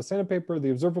Chen-Gorbenko-Maldacena paper,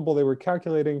 the observable they were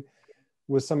calculating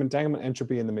was some entanglement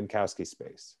entropy in the Minkowski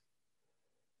space.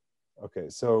 Okay,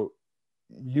 so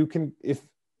you can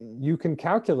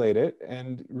calculate it,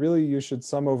 and really you should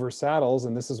sum over saddles,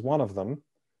 and this is one of them.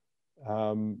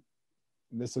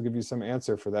 This will give you some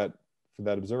answer for that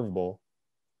observable.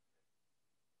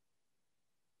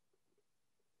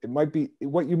 It might be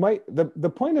what you might, the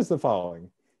point is the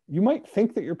following. You might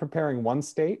think that you're preparing one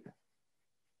state,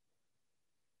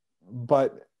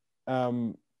 but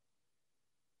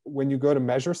when you go to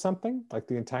measure something like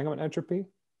the entanglement entropy,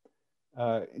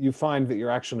 you find that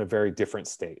you're actually in a very different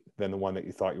state than the one that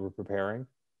you thought you were preparing.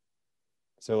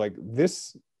 So like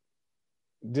this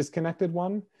disconnected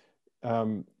one,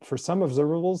 for some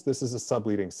observables, this is a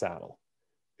subleading saddle.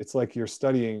 It's like you're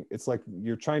trying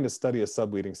to study a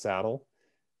subleading saddle.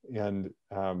 And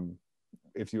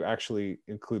if you actually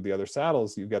include the other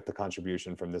saddles, you get the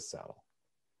contribution from this saddle.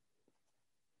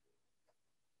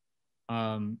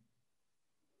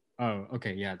 Oh,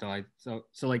 okay, yeah. So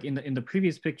like in the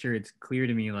previous picture, it's clear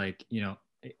to me, like, you know,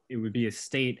 it would be a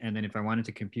state, and then if I wanted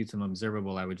to compute some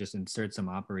observable, I would just insert some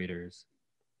operators,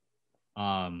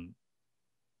 you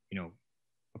know,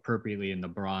 appropriately in the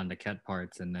bra and the ket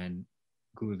parts, and then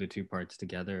glue the two parts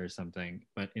together or something.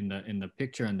 But in the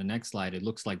picture on the next slide, it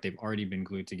looks like they've already been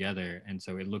glued together, and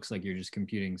so it looks like you're just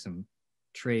computing some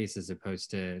trace as opposed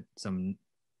to some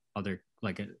other,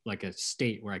 like a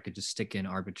state where I could just stick in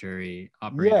arbitrary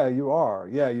operator. Yeah, you are.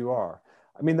 Yeah, you are.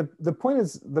 I mean, the point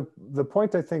is, the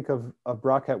point I think of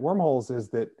Brockhat wormholes is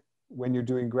that when you're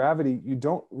doing gravity, you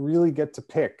don't really get to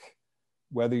pick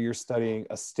whether you're studying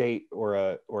a state or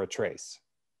a trace.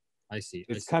 I see.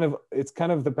 It's kind of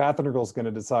the path integral is going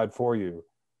to decide for you,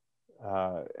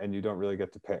 and you don't really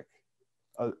get to pick,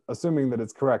 assuming that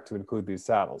it's correct to include these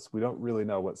saddles. We don't really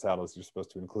know what saddles you're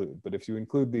supposed to include, but if you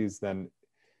include these, then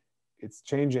it's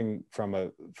changing from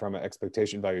an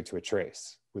expectation value to a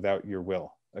trace without your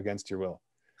will, against your will.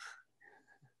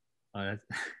 Oh,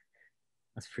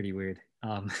 that's pretty weird.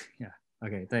 Yeah.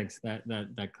 Okay. Thanks.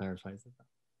 That clarifies it.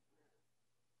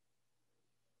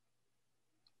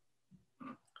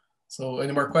 So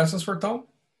any more questions for Tom?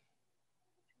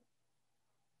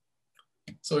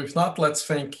 So if not, let's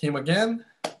thank him again.